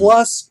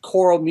 Plus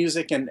choral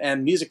music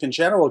and music in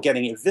general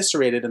getting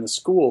eviscerated in the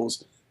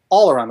schools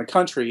all around the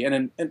country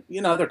and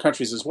in other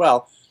countries as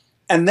well.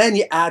 And then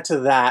you add to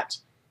that,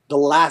 the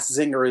last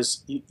zinger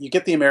is you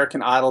get the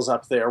American Idols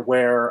up there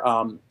where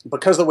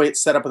because of the way it's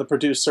set up with the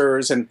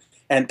producers and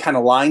kind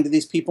of lying to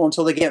these people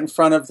until they get in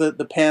front of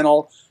the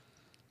panel,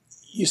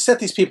 you set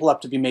these people up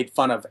to be made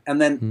fun of.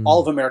 And then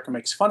all of America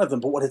makes fun of them.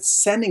 But what it's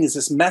sending is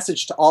this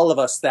message to all of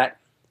us that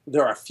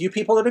there are a few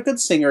people that are good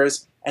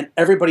singers and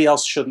everybody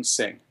else shouldn't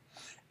sing.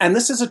 And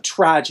this is a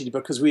tragedy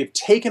because we have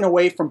taken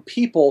away from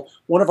people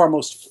one of our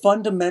most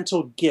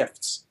fundamental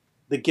gifts,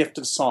 the gift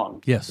of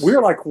song. Yes.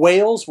 We're like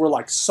whales, we're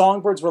like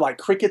songbirds, we're like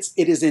crickets.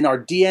 It is in our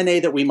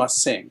DNA that we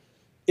must sing.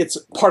 It's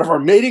part of our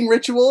mating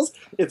rituals.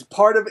 It's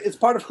part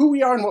of who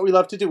we are and what we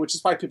love to do, which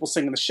is why people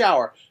sing in the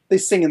shower. They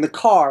sing in the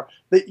car.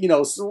 They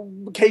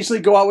occasionally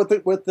go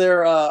out with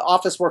their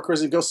office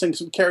workers and go sing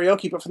some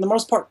karaoke. But for the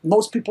most part,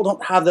 most people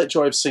don't have that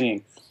joy of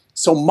singing.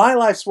 So my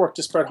life's work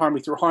to spread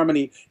harmony through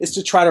harmony is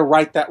to try to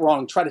right that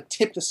wrong, try to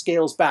tip the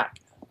scales back.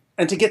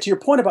 And to get to your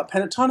point about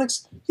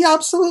Pentatonix, yeah,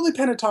 absolutely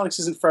Pentatonix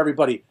isn't for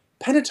everybody.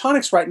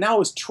 Pentatonix right now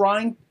is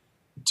trying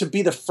to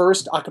be the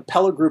first a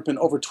cappella group in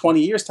over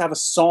 20 years to have a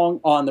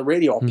song on the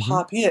radio, a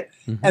pop hit.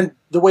 Mm-hmm. And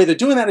the way they're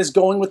doing that is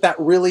going with that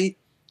really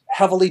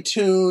heavily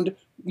tuned,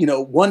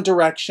 One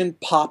Direction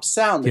pop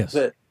sound, yes.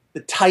 the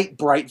tight,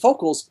 bright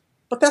vocals.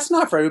 But that's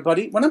not for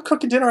everybody. When I'm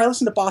cooking dinner, I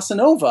listen to bossa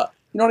nova.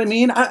 You know what I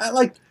mean? I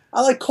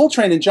like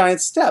Coltrane and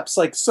Giant Steps.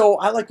 So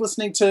I like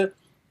listening to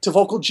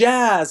vocal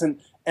jazz and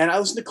I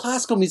listen to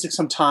classical music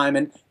sometime.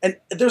 And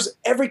there's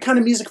every kind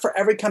of music for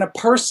every kind of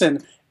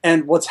person.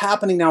 And what's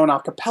happening now in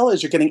acapella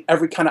is you're getting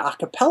every kind of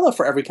acapella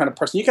for every kind of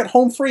person. You got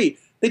Home Free.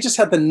 They just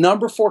had the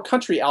 #4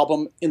 country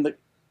album in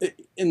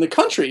the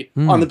country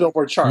on the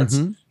Billboard charts.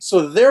 Mm-hmm.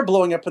 So they're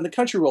blowing up in the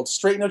country world.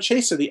 Straight No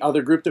Chaser, the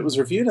other group that was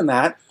reviewed in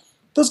that,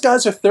 those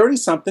guys are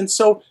 30-something,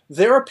 so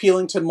they're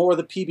appealing to more of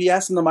the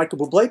PBS and the Michael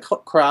Bublé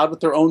crowd with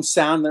their own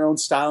sound, their own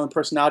style and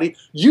personality.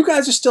 You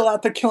guys are still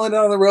out there killing it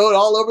on the road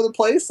all over the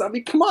place. I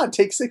mean, come on,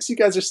 Take 6, you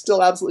guys are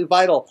still absolutely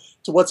vital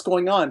to what's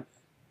going on.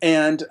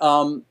 And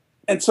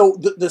so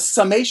the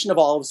summation of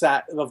all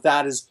of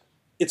that is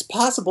it's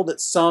possible that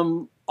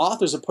some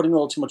authors are putting a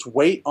little too much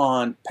weight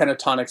on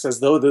Pentatonix as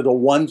though they're the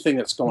one thing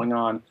that's going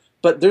on.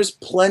 But there's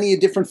plenty of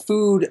different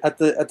food at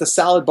the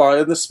salad bar,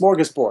 and the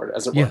smorgasbord,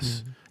 as it were.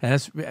 Yes.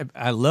 And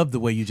I love the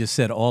way you just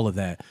said all of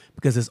that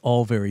because it's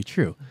all very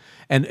true.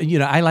 And,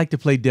 I like to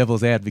play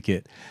devil's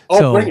advocate.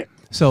 Bring it.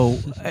 So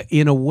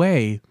in a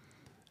way,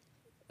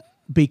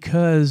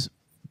 because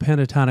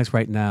Pentatonix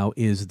right now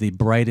is the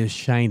brightest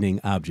shining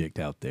object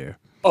out there.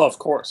 Oh, of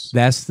course.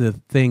 That's the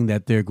thing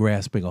that they're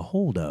grasping a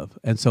hold of.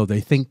 And so they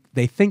think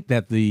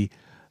that the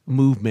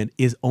movement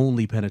is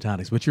only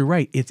Pentatonix. But you're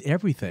right, it's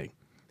everything.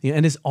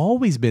 And it's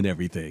always been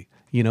everything.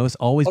 It's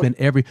always been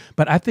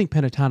but I think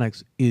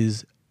Pentatonix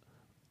is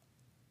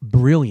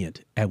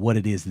brilliant at what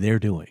it is they're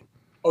doing.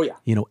 Oh,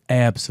 yeah.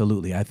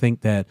 Absolutely. I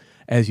think that,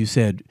 as you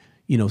said,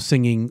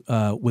 singing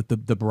with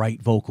the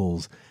bright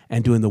vocals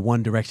and doing the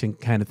One Direction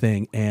kind of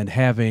thing and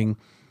having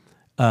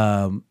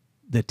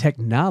the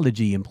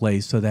technology in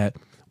place so that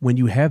when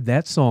you have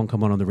that song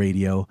come on the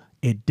radio,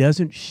 it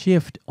doesn't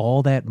shift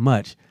all that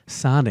much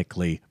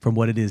sonically from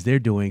what it is they're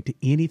doing to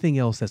anything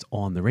else that's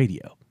on the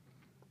radio.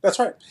 That's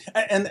right.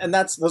 And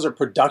those are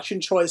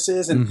production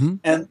choices.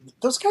 And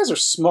those guys are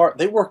smart.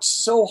 They worked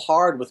so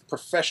hard with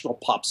professional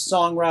pop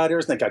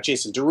songwriters. They got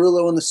Jason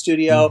Derulo in the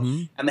studio.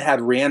 And they had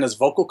Rihanna's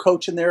vocal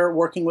coach in there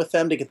working with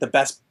them to get the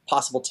best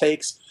possible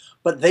takes.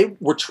 But they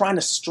were trying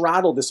to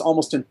straddle this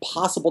almost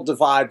impossible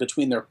divide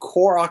between their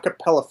core a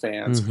cappella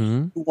fans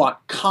who want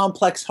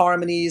complex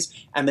harmonies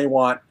and they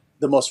want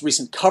the most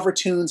recent cover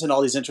tunes in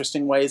all these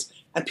interesting ways,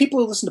 and people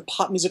who listen to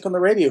pop music on the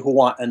radio who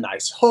want a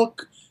nice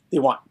hook, they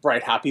want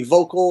bright, happy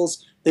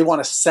vocals, they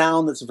want a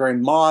sound that's very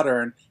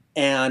modern,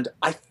 and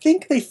I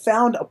think they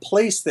found a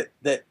place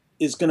that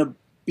is going to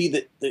be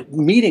the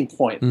meeting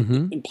point,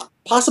 and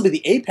possibly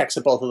the apex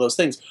of both of those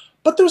things.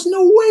 But there's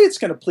no way it's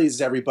going to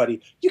please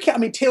everybody. You can't. I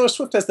mean, Taylor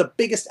Swift has the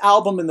biggest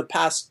album in the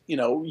past,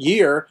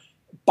 year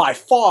by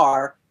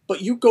far.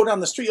 But you go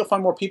down the street, you'll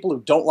find more people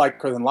who don't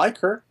like her than like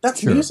her.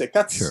 That's music.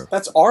 That's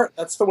art.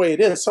 That's the way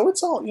it is. So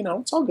it's all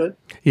it's all good.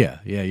 Yeah.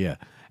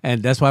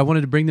 And that's why I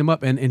wanted to bring them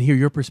up and hear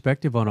your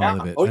perspective on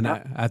all of it.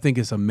 I think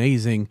it's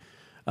amazing.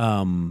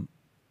 In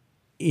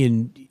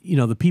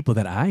the people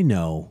that I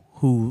know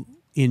who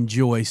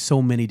enjoy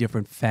so many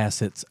different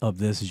facets of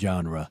this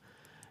genre.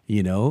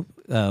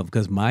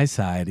 Because my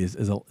side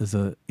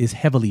is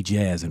heavily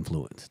jazz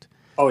influenced.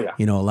 Oh yeah.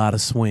 A lot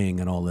of swing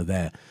and all of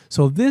that.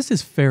 So this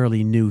is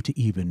fairly new to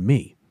even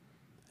me.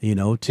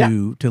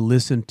 To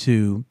listen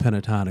to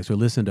Pentatonix or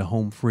listen to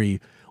Home Free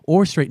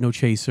or Straight No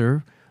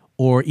Chaser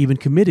or even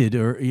Committed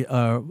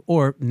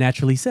or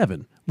Naturally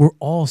Seven. We're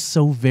all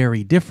so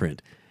very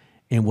different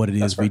in what it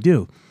is we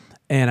do.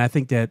 And I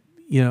think that,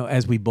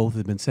 as we both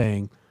have been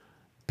saying,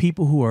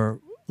 people who are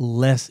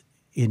less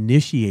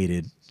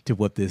initiated to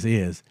what this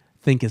is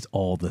think it's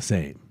all the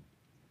same.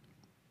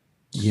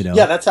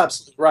 Yeah, that's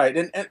absolutely right.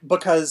 And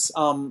because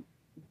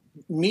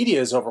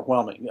media is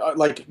overwhelming.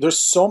 Like, there's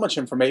so much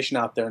information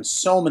out there and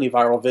so many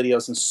viral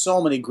videos and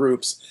so many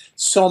groups,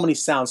 so many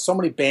sounds, so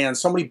many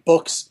bands, so many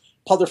books.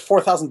 There's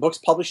 4,000 books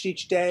published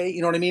each day.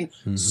 You know what I mean?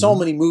 So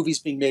many movies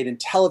being made and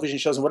television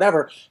shows and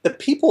whatever, that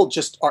people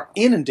just are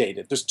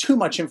inundated. There's too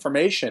much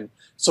information.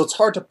 So it's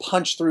hard to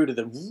punch through to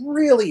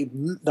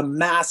the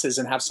masses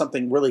and have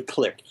something really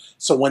click.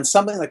 So when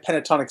something like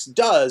Pentatonix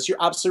does, you're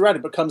absolutely right.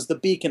 It becomes the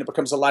beacon. It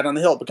becomes the light on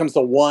the hill. It becomes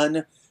the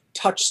one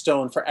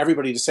touchstone for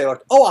everybody to say,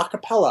 like, oh, a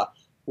cappella,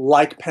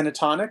 like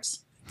Pentatonix.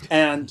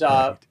 And,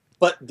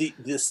 but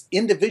this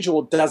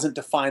individual doesn't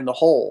define the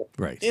whole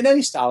in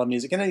any style of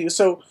music.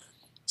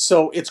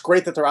 So it's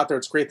great that they're out there.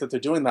 It's great that they're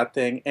doing that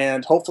thing.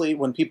 And hopefully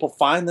when people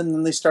find them,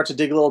 then they start to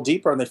dig a little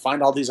deeper and they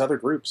find all these other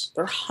groups.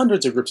 There are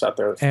hundreds of groups out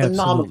there.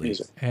 Phenomenal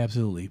music.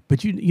 Absolutely. But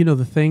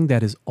the thing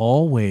that is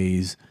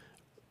always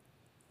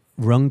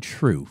rung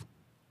true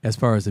as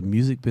far as the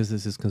music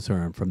business is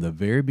concerned, from the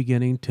very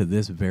beginning to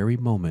this very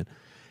moment,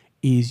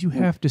 is you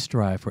have to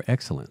strive for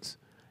excellence.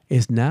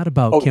 It's not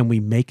about can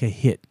we make a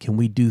hit? Can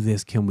we do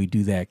this? Can we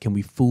do that? Can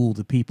we fool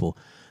the people?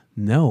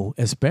 No,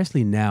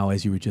 especially now,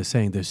 as you were just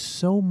saying, there's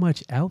so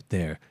much out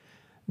there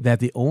that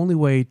the only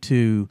way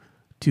to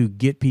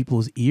get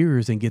people's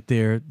ears and get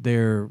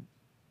their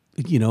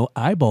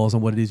eyeballs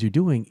on what it is you're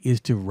doing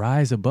is to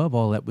rise above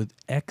all that with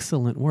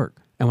excellent work.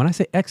 And when I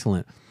say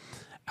excellent,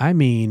 I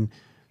mean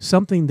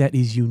something that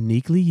is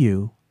uniquely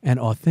you and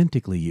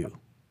authentically you.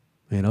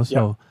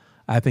 So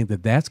I think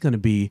that that's going to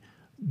be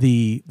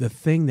the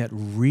thing that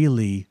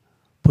really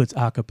puts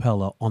a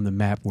cappella on the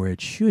map where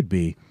it should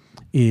be.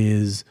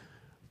 Is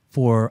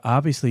for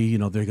obviously,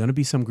 there are going to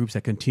be some groups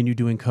that continue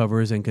doing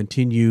covers and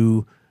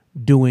continue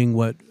doing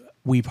what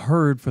we've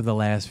heard for the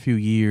last few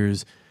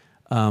years,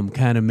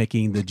 kind of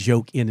making the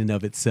joke in and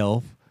of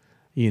itself,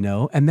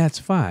 and that's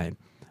fine.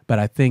 But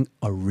I think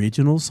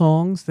original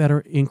songs that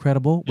are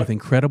incredible with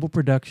incredible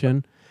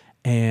production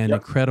and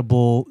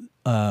incredible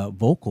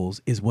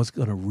vocals is what's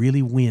going to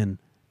really win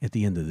at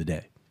the end of the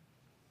day.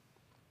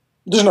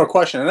 There's no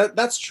question. And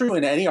that's true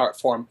in any art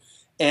form.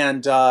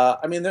 And there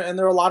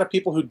are a lot of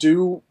people who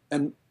do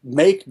and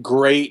make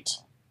great,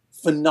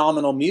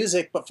 phenomenal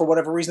music, but for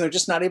whatever reason, they're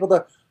just not able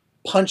to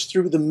punch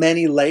through the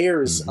many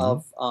layers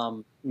of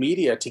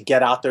media to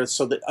get out there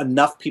so that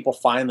enough people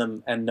find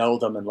them and know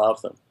them and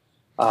love them.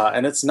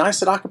 And it's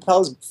nice that a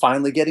cappella is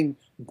finally getting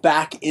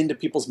back into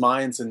people's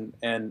minds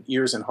and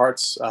ears and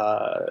hearts.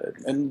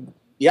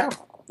 You're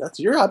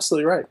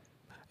absolutely right.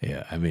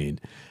 Yeah, I mean,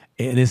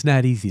 and it's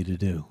not easy to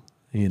do,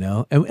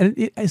 and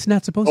it's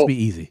not supposed to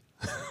be easy.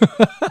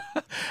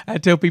 I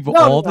tell people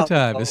all the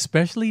time,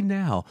 especially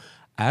now,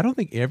 I don't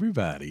think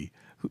everybody,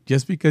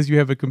 just because you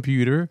have a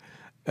computer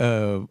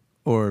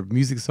or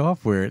music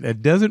software,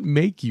 that doesn't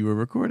make you a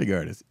recording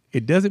artist.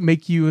 It doesn't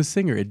make you a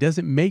singer. It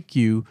doesn't make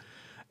you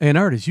an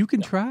artist. You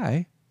can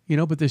try,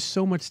 but there's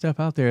so much stuff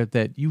out there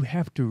that you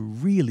have to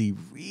really,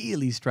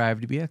 really strive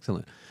to be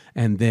excellent.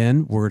 And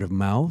then word of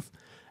mouth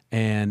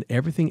and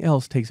everything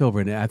else takes over.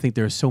 And I think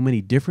there are so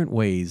many different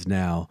ways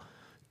now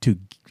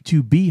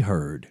to be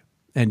heard.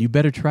 And you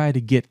better try to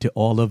get to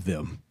all of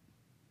them.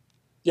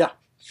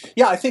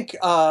 Yeah. I think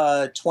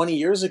 20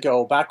 years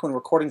ago, back when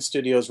recording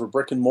studios were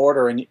brick and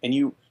mortar, and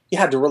you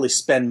had to really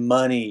spend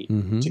money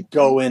to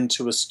go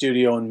into a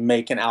studio and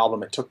make an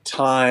album. It took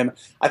time.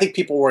 I think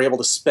people were able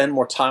to spend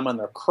more time on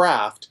their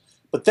craft,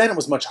 but then it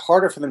was much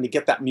harder for them to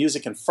get that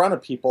music in front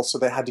of people, so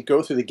they had to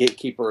go through the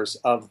gatekeepers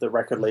of the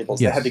record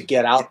labels. Yes. They had to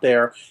get out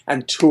there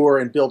and tour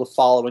and build a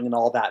following and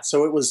all that.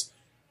 So it was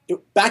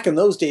back in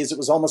those days, it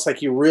was almost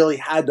like you really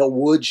had to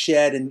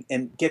woodshed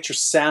and get your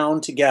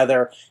sound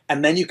together,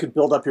 and then you could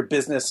build up your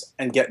business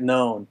and get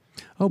known.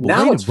 Oh, but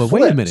now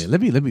wait a minute.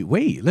 Let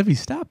me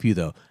stop you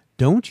though.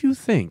 Don't you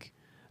think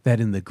that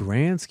in the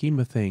grand scheme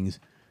of things,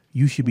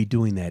 you should be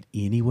doing that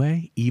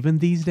anyway, even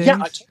these days? Yeah,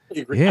 I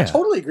totally agree. Yeah. I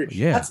totally agree.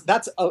 Yeah.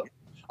 That's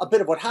a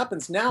bit of what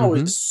happens now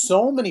is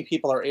so many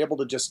people are able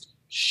to just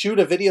shoot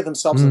a video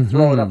themselves and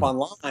throw it up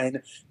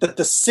online that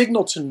the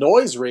signal to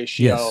noise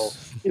ratio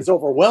is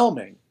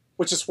overwhelming,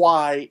 which is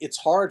why it's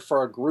hard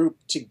for a group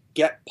to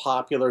get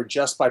popular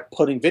just by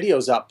putting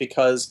videos up,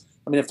 because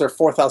I mean, if there are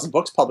 4,000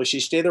 books published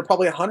each day, there are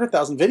probably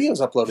 100,000 videos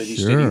uploaded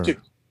each day. You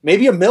could,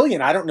 maybe 1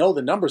 million. I don't know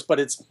the numbers, but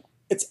it's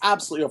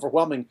absolutely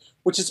overwhelming,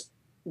 which is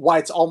why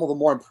it's all the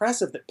more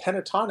impressive that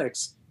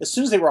Pentatonix, as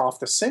soon as they were off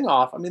the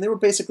sing-off, I mean, they were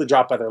basically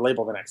dropped by their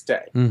label the next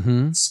day.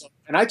 So,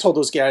 and I told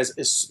those guys,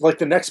 it's like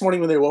the next morning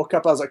when they woke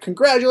up, I was like,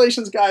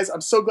 congratulations, guys.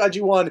 I'm so glad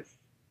you won.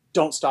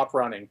 Don't stop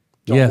running.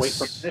 Don't wait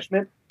for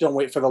punishment. Don't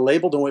wait for the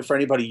label. Don't wait for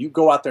anybody. You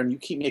go out there and you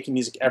keep making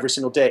music every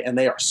single day. And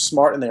they are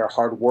smart and they are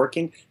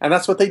hardworking. And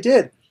that's what they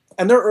did.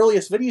 And their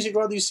earliest videos, you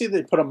go out there, you see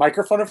they put a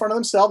microphone in front of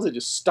themselves. They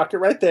just stuck it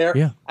right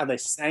there. And they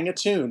sang a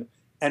tune.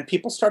 And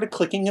people started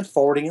clicking and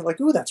forwarding it like,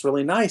 ooh, that's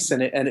really nice.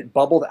 And it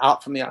bubbled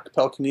out from the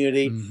acapella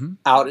community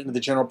out into the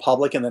general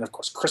public. And then, of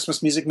course,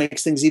 Christmas music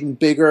makes things even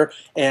bigger.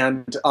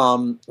 And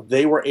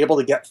they were able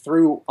to get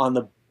through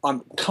on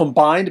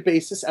combined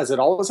basis, as it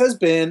always has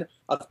been,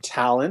 of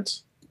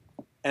talent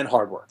and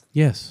hard work.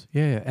 Yes.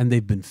 Yeah. And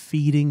they've been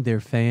feeding their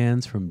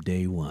fans from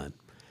day one.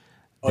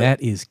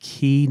 That is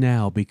key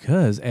now,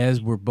 because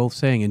as we're both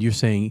saying, and you're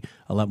saying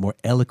a lot more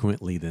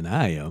eloquently than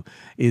I am,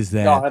 is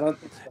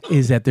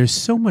that there's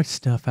so much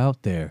stuff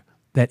out there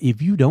that if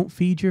you don't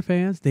feed your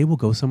fans, they will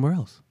go somewhere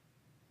else.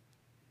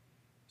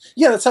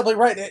 Yeah, that's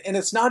absolutely right. And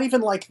it's not even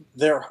like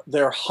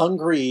they're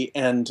hungry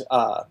and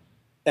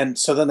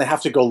so then they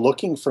have to go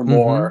looking for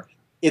more.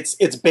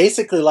 It's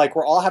basically like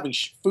we're all having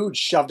food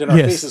shoved in our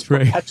faces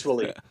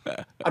perpetually.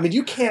 I mean,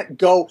 you can't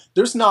go,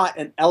 there's not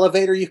an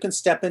elevator you can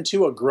step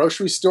into, a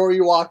grocery store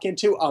you walk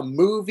into, a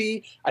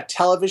movie, a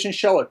television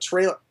show, a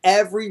trailer.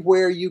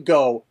 Everywhere you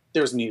go,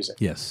 there's music.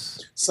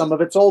 Yes. Some of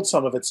it's old,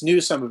 some of it's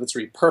new, some of it's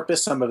repurposed,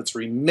 some of it's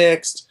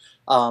remixed.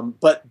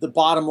 But the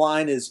bottom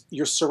line is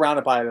you're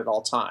surrounded by it at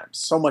all times,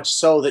 so much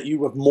so that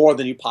you have more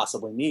than you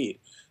possibly need.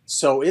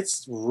 So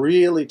it's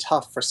really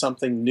tough for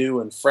something new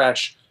and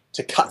fresh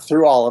to cut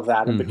through all of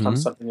that and become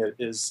something that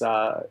is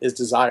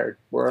desired.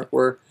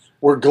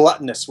 We're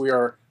gluttonous. We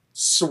are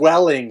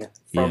swelling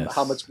from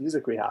how much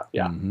music we have.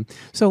 Yeah.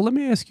 So let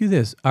me ask you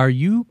this: are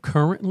you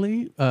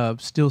currently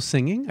still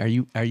singing?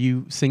 Are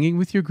you singing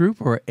with your group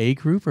or a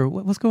group, or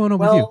what's going on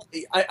with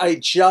you? I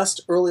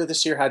just earlier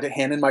this year had to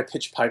hang up my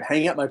pitch pipe,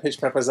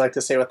 as I like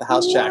to say with the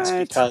house jacks,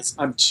 because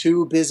I'm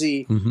too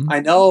busy. I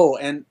know,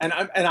 and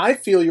I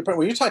feel your point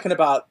when you're talking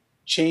about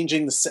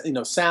changing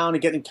the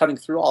sound and cutting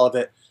through all of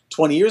it.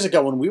 20 years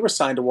ago, when we were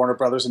signed to Warner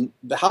Brothers, and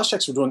the House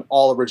Jacks were doing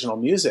all original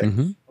music,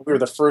 we were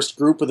the first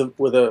group with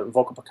a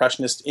vocal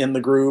percussionist in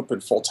the group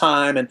and full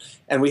time,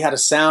 and we had a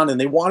sound,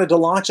 and they wanted to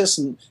launch us,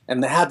 and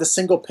they had the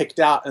single picked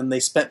out, and they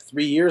spent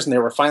 3 years, and they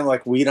were finally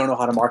like, we don't know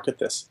how to market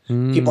this.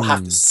 People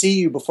have to see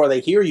you before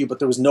they hear you, but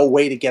there was no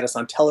way to get us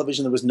on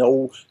television. There was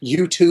no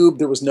YouTube.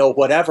 There was no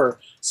whatever.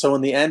 So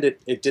in the end,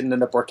 it didn't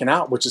end up working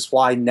out, which is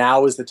why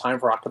now is the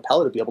time for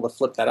acapella to be able to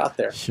flip that out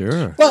there.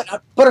 Sure.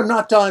 But I'm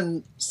not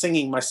done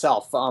singing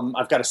myself.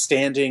 I've got a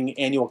standing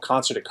annual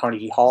concert at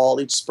Carnegie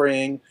Hall each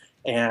spring,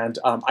 and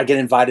I get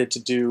invited to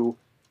do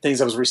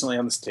things. I was recently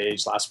on the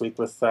stage last week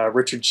with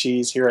Richard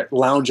Cheese here at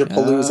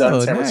Loungeapalooza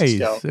in San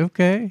Francisco.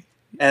 Okay.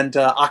 And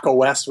Aqua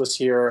West was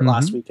here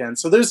last weekend.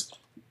 So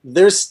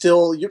there's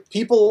still,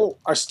 people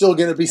are still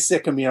going to be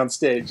sick of me on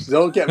stage.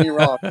 Don't get me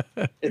wrong.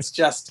 It's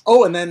just,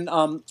 and then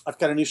I've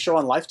got a new show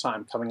on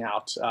Lifetime coming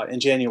out in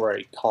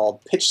January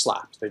called Pitch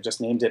Slapped. They've just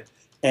named it.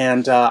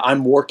 And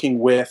I'm working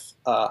with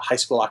a high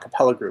school a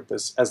cappella group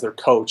as their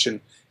coach.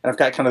 And I've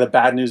got kind of the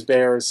Bad News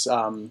Bears,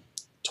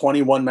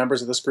 21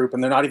 members of this group.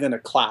 And they're not even a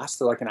class.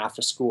 They're like an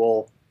after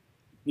school,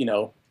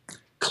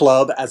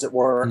 club, as it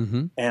were.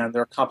 And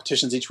there are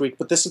competitions each week.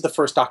 But this is the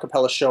first a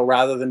cappella show,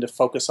 rather than to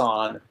focus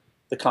on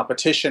the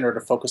competition or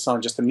to focus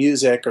on just the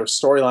music or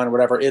storyline or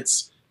whatever.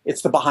 It's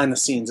the behind the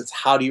scenes. It's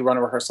how do you run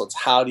a rehearsal. It's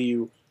how do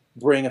you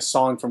bring a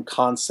song from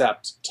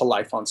concept to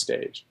life on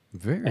stage.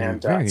 Very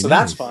So nice.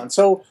 that's fun.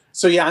 So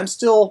yeah, I'm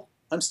still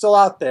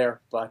out there,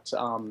 but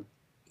well,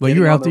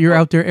 you're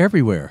out there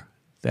everywhere.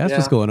 That's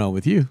what's going on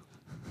with you.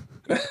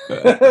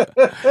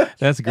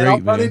 That's great. And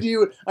I'll run into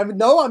you. I'm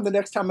the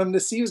next time I'm going to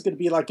see you is going to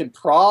be like in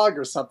Prague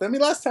or something. I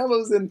mean, last time I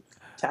was in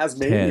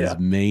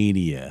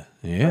Tasmania.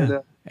 Yeah,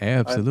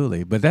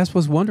 absolutely. But that's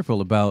what's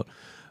wonderful about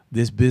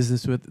this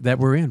business that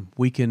we're in.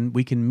 We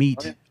can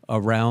meet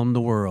around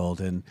the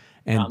world and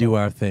do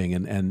our thing,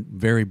 and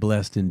very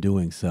blessed in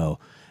doing so.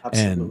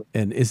 Absolutely.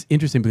 And it's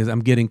interesting because I'm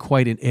getting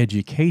quite an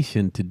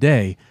education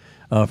today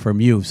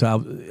from you.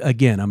 So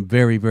I'm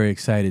very, very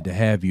excited to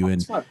have you.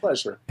 It's my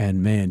pleasure.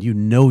 And man, you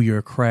know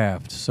your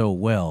craft so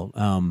well.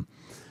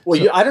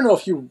 I don't know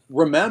if you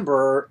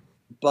remember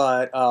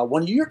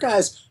when you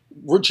guys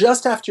were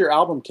just after your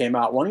album came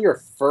out, one of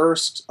your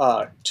first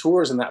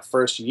tours in that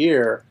first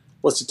year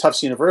was to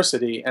Tufts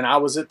University, and I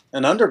was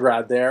an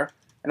undergrad there,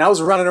 and I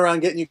was running around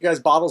getting you guys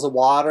bottles of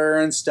water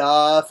and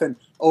stuff, and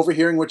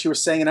overhearing what you were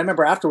saying. And I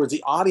remember afterwards,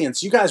 the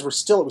audience, you guys were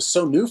still, it was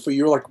so new for you.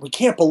 You were like, we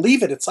can't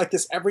believe it. It's like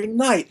this every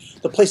night.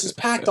 The place is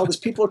packed. All these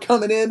people are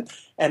coming in.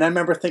 And I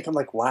remember thinking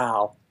like,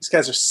 wow, these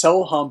guys are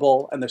so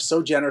humble and they're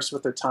so generous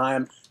with their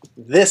time.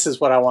 This is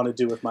what I want to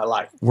do with my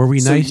life. Were we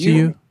nice to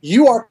you?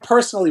 You are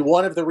personally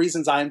one of the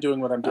reasons I am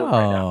doing what I'm doing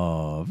right now.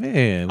 Oh,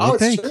 man. Well,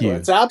 it's thank true. you.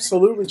 It's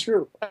absolutely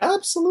true.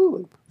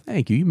 Absolutely.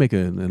 Thank you. You make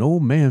an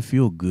old man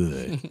feel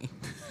good.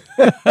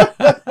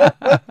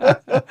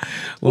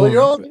 Well,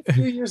 you're only a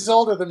few years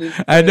older than me.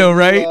 I know,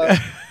 right?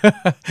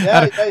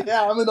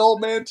 Yeah. I'm an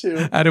old man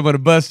too. I didn't want to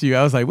bust you.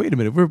 I was like, wait a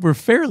minute, we're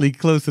fairly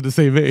close to the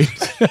same age.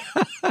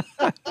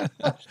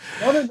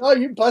 No,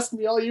 you bust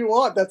me all you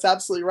want. That's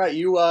absolutely right.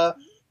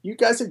 You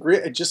guys have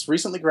just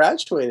recently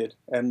graduated,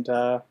 and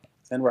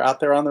we're out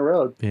there on the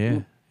road.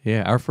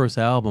 Yeah. Our first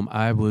album,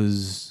 I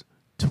was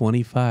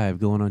 25,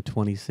 going on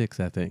 26,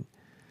 I think,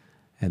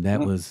 and that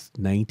was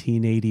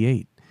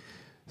 1988.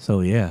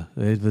 So yeah,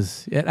 it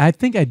was. I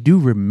think I do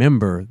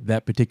remember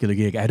that particular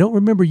gig. I don't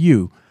remember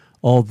you,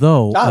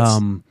 although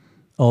I'm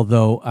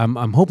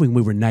hoping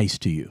we were nice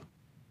to you.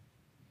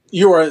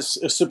 You were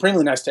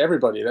supremely nice to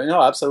everybody. No,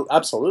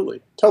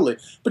 absolutely, totally.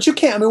 But you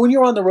can't. I mean, when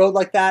you're on the road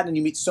like that and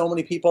you meet so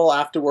many people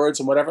afterwards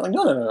and whatever, like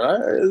no.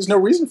 There's no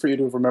reason for you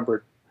to have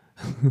remembered.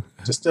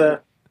 Just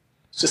a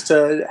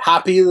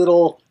happy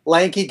little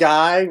lanky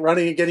guy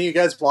running and getting you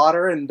guys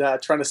water and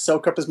trying to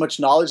soak up as much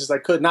knowledge as I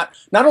could. Not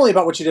only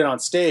about what you did on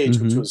stage,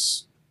 which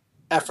was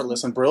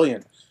effortless and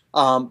brilliant,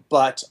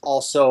 but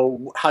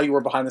also how you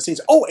were behind the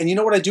scenes. Oh, and you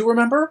know what I do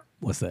remember?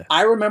 What's that?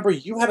 I remember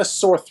you had a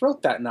sore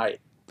throat that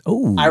night.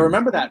 Oh, I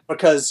remember that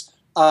because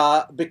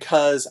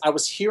I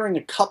was hearing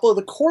a couple of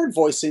the chord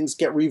voicings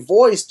get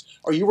revoiced,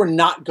 or you were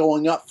not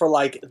going up for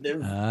like the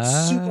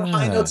super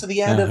high notes at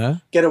the end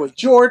of Getaway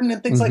Jordan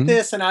and things like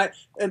this. And I'm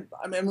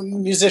a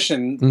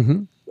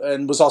musician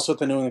and was also at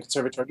the New England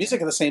Conservatory of Music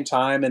at the same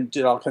time and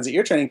did all kinds of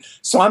ear training.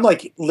 So I'm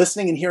like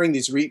listening and hearing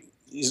these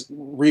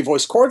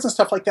revoiced chords and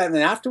stuff like that. And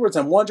then afterwards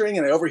I'm wondering,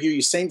 and I overhear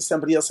you saying to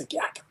somebody else like,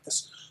 yeah, I got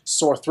this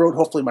sore throat.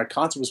 Hopefully my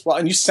concert was well.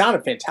 And you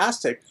sounded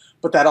fantastic.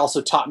 But that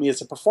also taught me as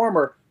a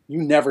performer,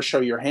 you never show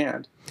your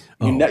hand.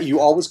 You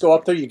always go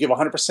up there, you give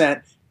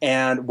 100%,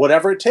 and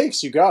whatever it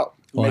takes, you go.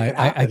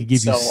 I could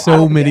give you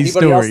so many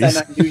stories. Else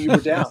that night knew you were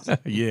down.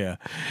 Yeah.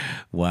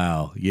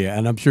 Wow. Yeah.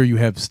 And I'm sure you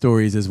have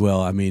stories as well.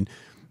 I mean,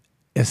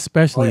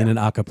 especially in an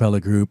a cappella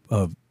group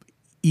of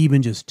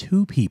even just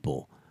two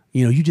people,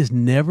 you just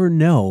never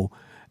know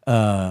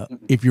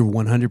if you're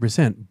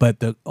 100%, but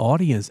the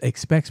audience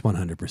expects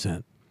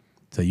 100%.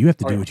 So you have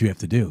to do what you have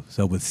to do.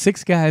 So with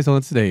 6 guys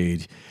on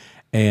stage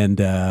and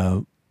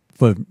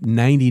for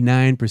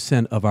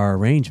 99% of our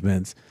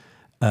arrangements,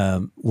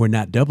 we're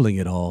not doubling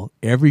it all.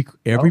 Every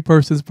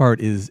person's part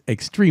is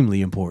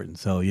extremely important.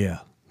 So yeah.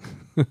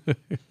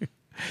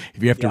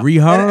 If you have to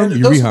reharm, and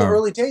you those reharm. were the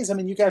early days. I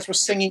mean, you guys were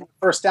singing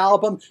first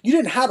album. You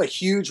didn't have a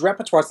huge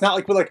repertoire. It's not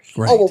like we're like,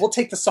 we'll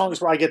take the songs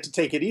where I get to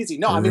take it easy.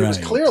 No, I mean, it was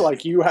clear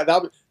like you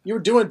were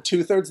doing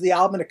 2/3 of the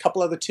album and a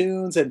couple other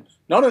tunes. And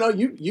no,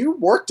 you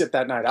worked it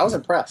that night. I was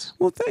impressed.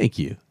 Well, thank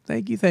you.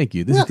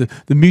 This is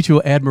the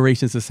Mutual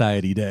Admiration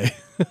Society Day.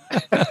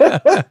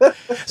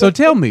 So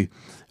tell me,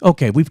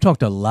 okay, we've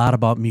talked a lot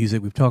about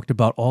music. We've talked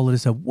about all of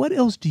this stuff. What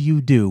else do you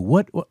do?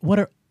 What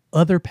are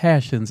other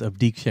passions of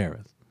Deke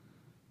Sharon?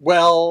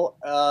 Well,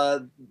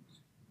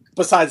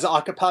 besides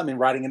acapella, I mean,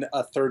 writing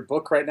a third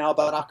book right now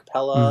about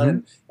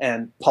acapella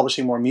and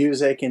publishing more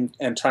music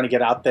and trying to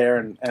get out there.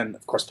 And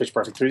of course, Pitch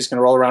Perfect 3 is going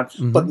to roll around.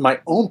 But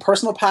my own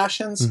personal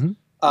passions,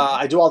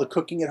 I do all the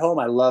cooking at home.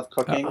 I love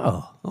cooking.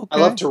 Oh, okay. I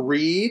love to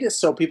read,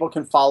 so people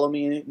can follow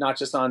me, not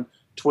just on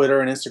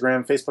Twitter and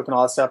Instagram, Facebook and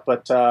all that stuff,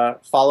 but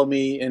follow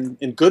me in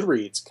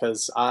Goodreads,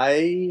 because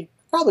I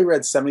probably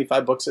read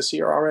 75 books this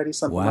year already,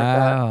 something like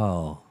that.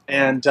 Wow.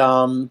 And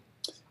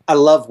I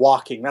love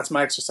walking. That's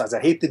my exercise. I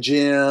hate the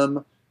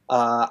gym,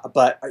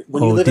 but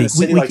when you live in a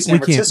city like San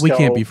Francisco... We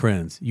can't be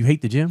friends. You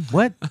hate the gym?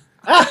 What?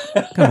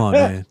 Come on,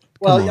 man.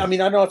 Well, I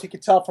mean, I don't know if you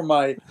could tell from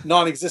my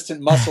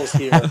non-existent muscles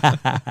here.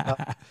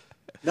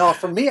 No,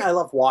 for me, I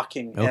love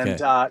walking and,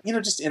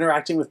 just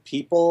interacting with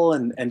people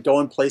and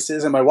going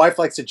places. And my wife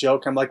likes to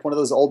joke. I'm like one of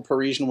those old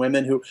Parisian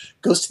women who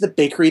goes to the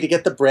bakery to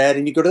get the bread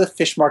and you go to the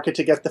fish market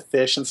to get the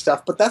fish and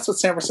stuff. But that's what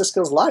San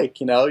Francisco's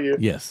like, You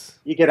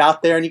get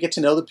out there and you get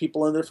to know the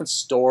people in the different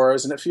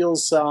stores, and it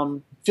feels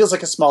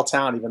like a small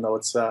town, even though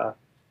it's a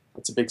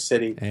big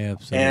city.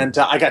 Absolutely. And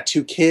I got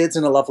 2 kids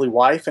and a lovely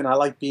wife, and I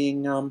like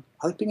being a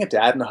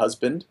dad and a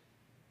husband.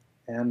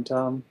 And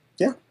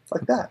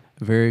like that.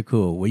 Very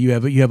cool. Well, you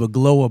have a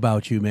glow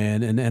about you,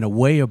 man, and a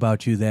way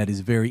about you that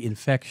is very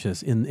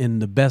infectious in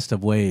the best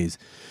of ways.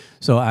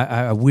 So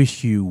I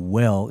wish you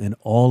well in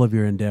all of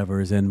your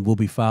endeavors, and we'll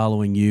be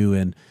following you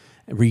and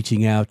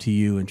reaching out to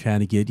you and trying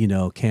to get,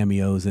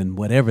 cameos and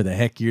whatever the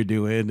heck you're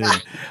doing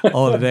and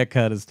all of that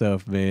kind of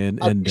stuff, man.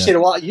 I And appreciate it.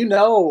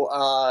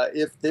 Well,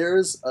 if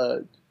there's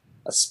a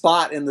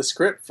spot in the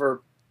script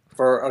for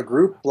a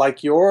group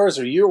like yours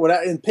or you or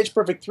whatever in Pitch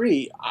Perfect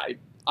 3,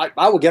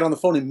 I will get on the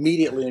phone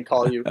immediately and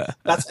call you.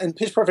 That's in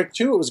Pitch Perfect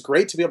 2. It was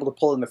great to be able to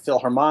pull in the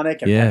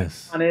Philharmonic and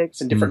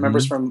Pentatonix and different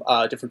members from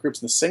different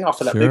groups and sing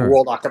off of that big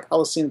world a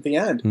cappella scene at the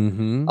end.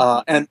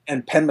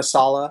 And Pen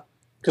Masala,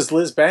 because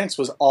Liz Banks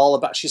was all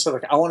about. She said,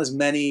 like, I want as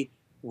many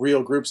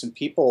real groups and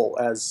people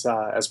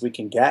as we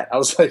can get. I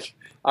was like,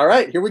 all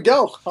right, here we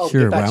go. I'll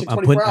get back to you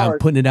in 24 hours. I'm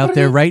putting it out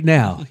there right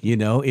now.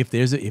 If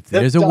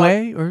there's a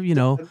way, or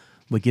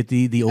we'll get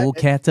the old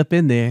cats up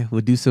in there.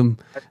 We'll do some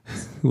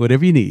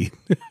whatever you need.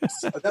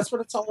 That's what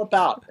it's all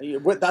about.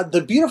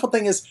 The beautiful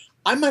thing is,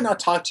 I might not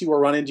talk to you or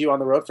run into you on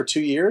the road for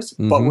 2 years,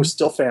 but we're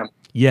still family.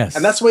 Yes.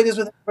 And that's the way it is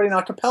with everybody in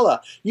a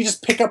cappella. You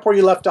just pick up where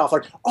you left off.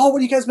 Like, oh,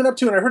 what have you guys been up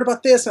to? And I heard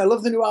about this, and I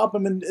love the new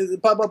album, and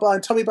blah, blah, blah,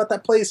 and tell me about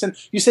that place. And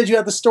you said you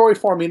had the story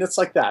for me, and it's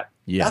like that.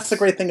 Yes. That's the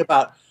great thing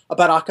about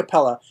a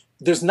cappella.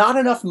 There's not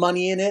enough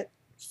money in it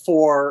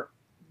for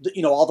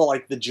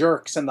all the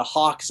jerks and the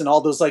hawks and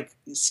all those like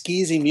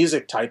skeezy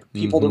music type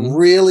people to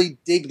really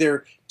dig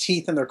their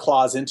teeth and their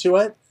claws into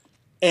it.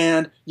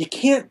 And you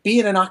can't be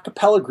in an a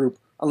cappella group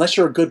unless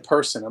you're a good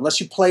person, unless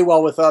you play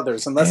well with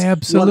others, unless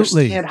you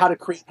understand how to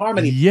create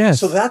harmony. Yes.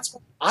 So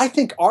I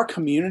think our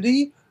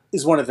community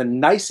is one of the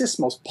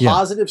nicest, most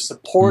positive,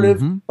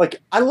 supportive.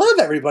 Like, I love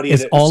everybody.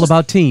 It's all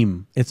about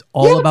team. It's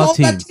all about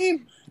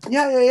team.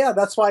 Yeah.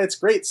 That's why it's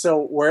great. So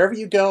wherever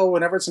you go,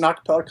 whenever it's an a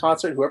cappella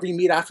concert, whoever you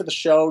meet after the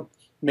show,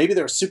 maybe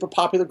they're a super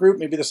popular group,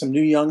 maybe there's some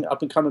new, young,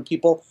 up-and-coming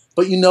people,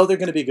 but they're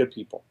going to be good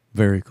people.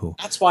 Very cool.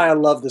 That's why I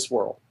love this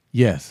world.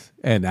 Yes,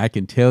 and I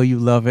can tell you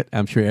love it.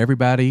 I'm sure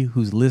everybody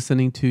who's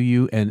listening to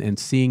you and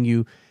seeing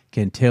you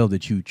can tell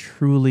that you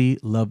truly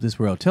love this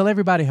world. Tell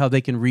everybody how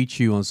they can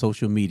reach you on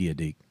social media,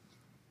 Deke.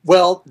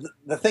 Well,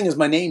 the thing is,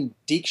 my name,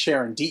 Deke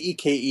Sharon,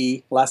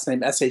 Deke, last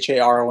name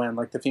Sharon,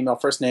 like the female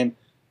first name.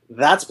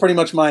 That's pretty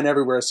much mine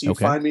everywhere. So you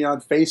find me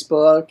on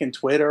Facebook and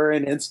Twitter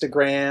and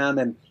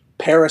Instagram and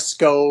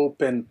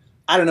Periscope, and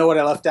I don't know what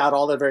I left out,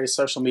 all the various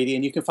social media,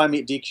 and you can find me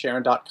at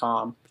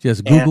DekeSharon.com.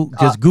 Just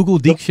Google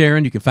Deke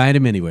Sharon. You can find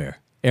him anywhere,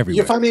 everywhere.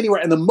 You can find me anywhere.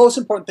 And the most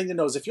important thing to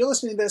know is if you're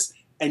listening to this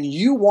and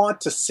you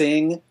want to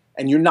sing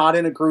and you're not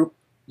in a group,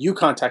 you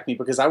contact me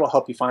because I will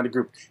help you find a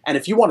group. And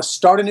if you want to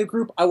start a new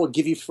group, I will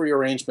give you free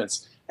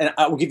arrangements. And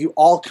I will give you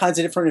all kinds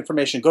of different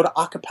information. Go to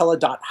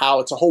acapella.how.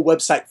 It's a whole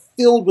website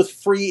filled with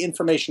free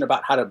information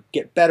about how to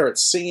get better at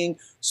singing,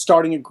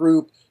 starting a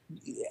group,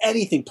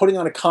 anything, putting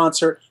on a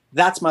concert.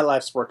 That's my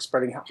life's work,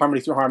 spreading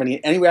harmony through harmony.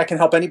 Any way I can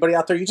help anybody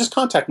out there, you just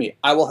contact me.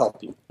 I will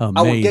help you. Amazing.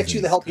 I will get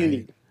you the help you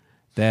need.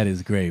 That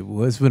is great.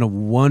 Well, it's been a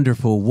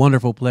wonderful,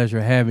 wonderful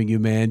pleasure having you,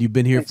 man. You've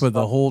been here for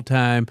the whole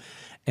time,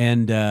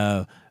 and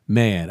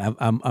man,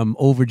 I'm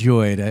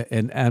overjoyed.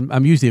 And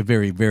I'm usually a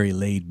very, very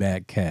laid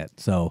back cat,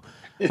 so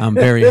I'm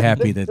very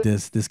happy that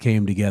this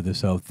came together.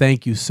 So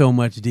thank you so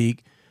much,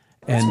 Deke.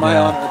 It's my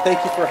honor.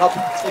 Thank you for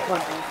helping me take on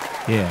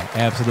me. Yeah,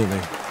 absolutely.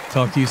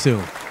 Talk to you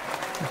soon.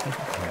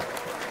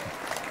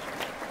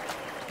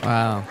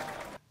 Wow,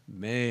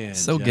 man,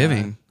 so John.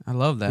 Giving. I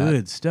love that.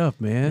 Good stuff,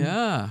 man.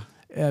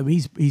 Yeah,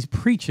 he's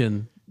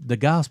preaching the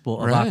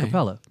gospel of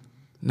acapella.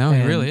 No,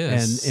 he really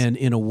is, and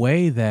in a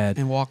way that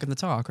walking the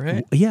talk,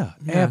 right? Yeah,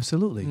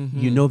 absolutely.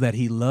 You know that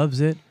he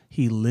loves it,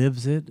 he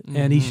lives it,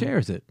 and he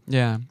shares it.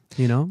 Yeah,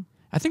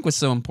 I think what's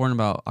so important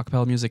about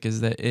acapella music is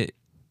that it.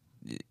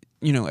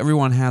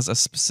 Everyone has a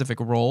specific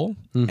role,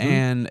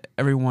 and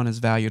everyone is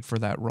valued for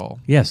that role.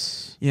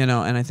 Yes. And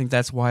I think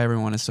that's why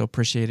everyone is so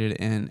appreciated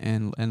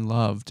and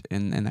loved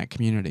in that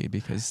community,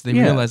 because they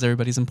realize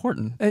everybody's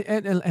important.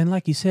 And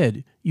like you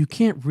said, you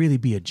can't really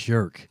be a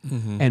jerk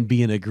and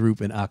be in a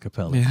group in a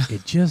cappella. Yeah.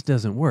 It just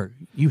doesn't work.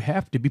 You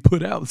have to be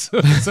put out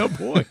at some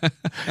point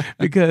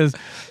because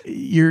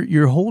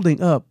you're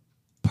holding up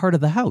part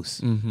of the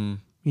house.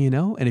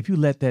 And if you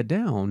let that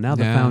down, now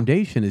the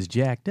foundation is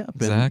jacked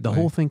up and the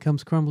whole thing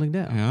comes crumbling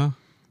down. Yeah.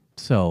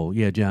 So,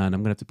 John,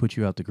 I'm going to have to put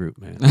you out the group,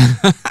 man.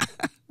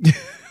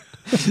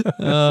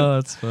 Oh,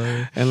 that's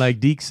funny. And like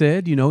Deke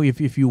said,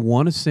 if you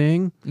want to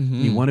sing,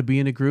 you want to be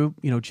in a group,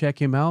 check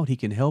him out. He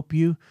can help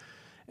you.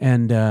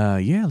 And,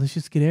 let's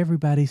just get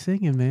everybody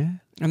singing,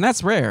 man. And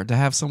that's rare to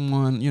have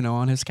someone,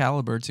 on his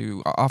caliber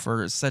to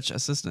offer such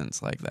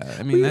assistance like that.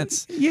 I mean,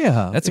 that's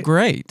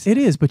great. It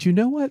is, but you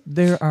know what?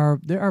 There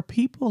are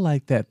people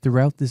like that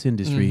throughout this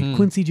industry.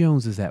 Quincy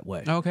Jones is that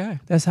way. Okay.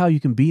 That's how you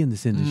can be in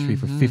this industry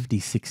for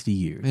 50, 60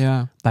 years.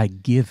 Yeah. By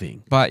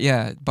giving. By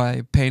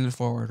paying it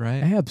forward,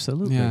 right?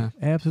 Absolutely. Yeah.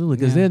 Absolutely.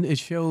 Because then it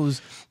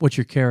shows what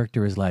your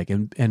character is like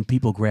and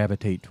people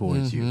gravitate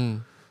towards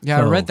you. Yeah,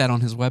 I read that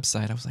on his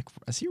website. I was like,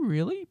 is he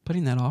really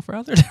putting that offer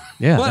out there?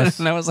 Yeah.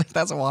 And I was like,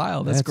 that's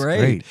wild. That's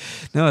great.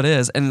 No, it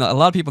is. And a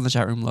lot of people in the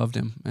chat room loved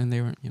him. And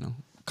they were,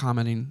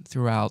 commenting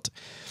throughout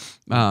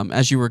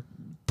as you were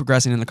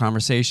progressing in the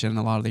conversation,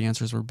 a lot of the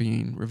answers were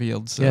being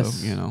revealed. So,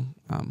 Yes. you know.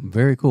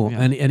 Very cool.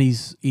 Yeah. And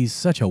he's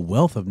such a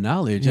wealth of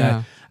knowledge.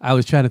 Yeah. I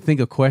was trying to think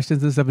of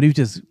questions and stuff, and he was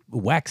just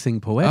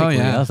waxing poetically. Oh,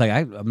 yeah. I was like,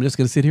 I'm just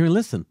going to sit here and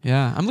listen.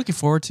 Yeah, I'm looking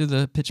forward to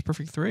the Pitch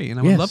Perfect 3, and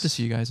I would Yes. love to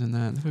see you guys in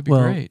that. That would be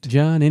Well, great.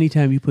 John,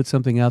 anytime you put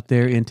something out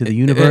there into the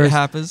universe, it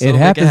happens. It So make it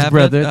happens, happen.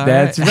 brother. All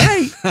That's right.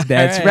 right.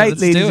 That's All right, right,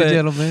 let's ladies do and it.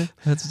 gentlemen.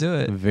 Let's do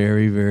it.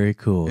 Very, very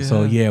cool.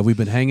 So, Yeah. yeah, we've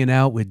been hanging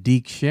out with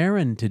Deke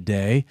Sharon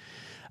today,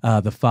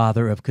 the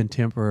father of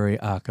contemporary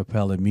a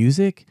cappella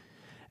music.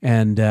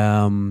 And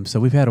so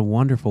we've had a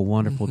wonderful,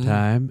 wonderful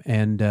time.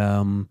 And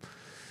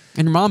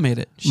And your mom made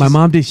it. my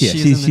mom did. Yeah,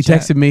 she's she in the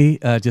chat. texted me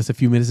just a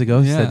few minutes ago.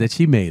 Yeah. Said that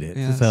she made it.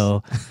 Yes.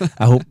 So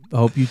I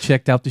hope you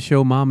checked out the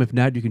show, Mom. If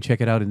not, you can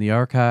check it out in the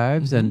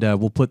archives, and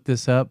we'll put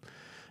this up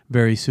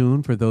very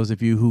soon for those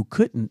of you who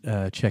couldn't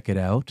check it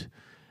out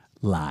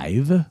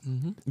live.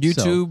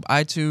 YouTube,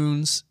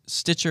 iTunes,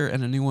 Stitcher,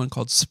 and a new one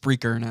called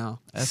Spreaker now.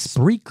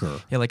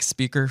 Spreaker. Yeah, like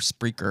speaker,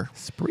 Spreaker.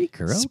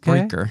 Spreaker.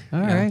 Okay. Spreaker. All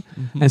Yeah. right.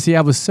 And see,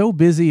 I was so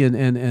busy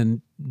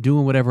and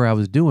doing whatever I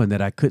was doing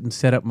that I couldn't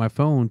set up my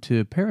phone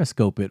to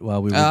Periscope it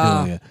while we were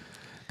doing it.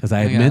 Because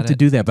I had I got meant to it.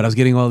 do that, but I was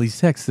getting all these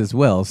texts as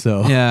well.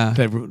 So Yeah.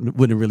 that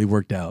wouldn't have really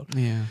worked out.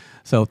 Yeah.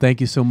 So thank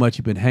you so much.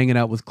 You've been hanging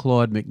out with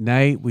Claude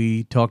McKnight.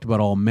 We talked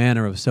about all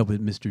manner of stuff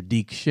with Mr.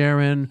 Deke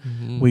Sharon.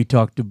 We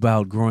talked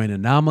about groin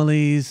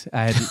anomalies.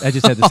 I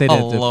just had to say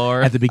that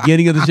Lord. at the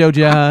beginning of the show,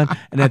 John,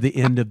 and at the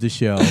end of the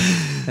show.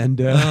 And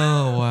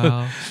Oh,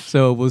 wow.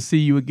 so we'll see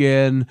you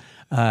again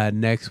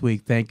next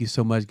week. Thank you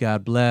so much.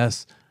 God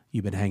bless.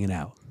 You've been hanging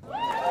out. All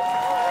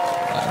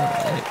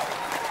right.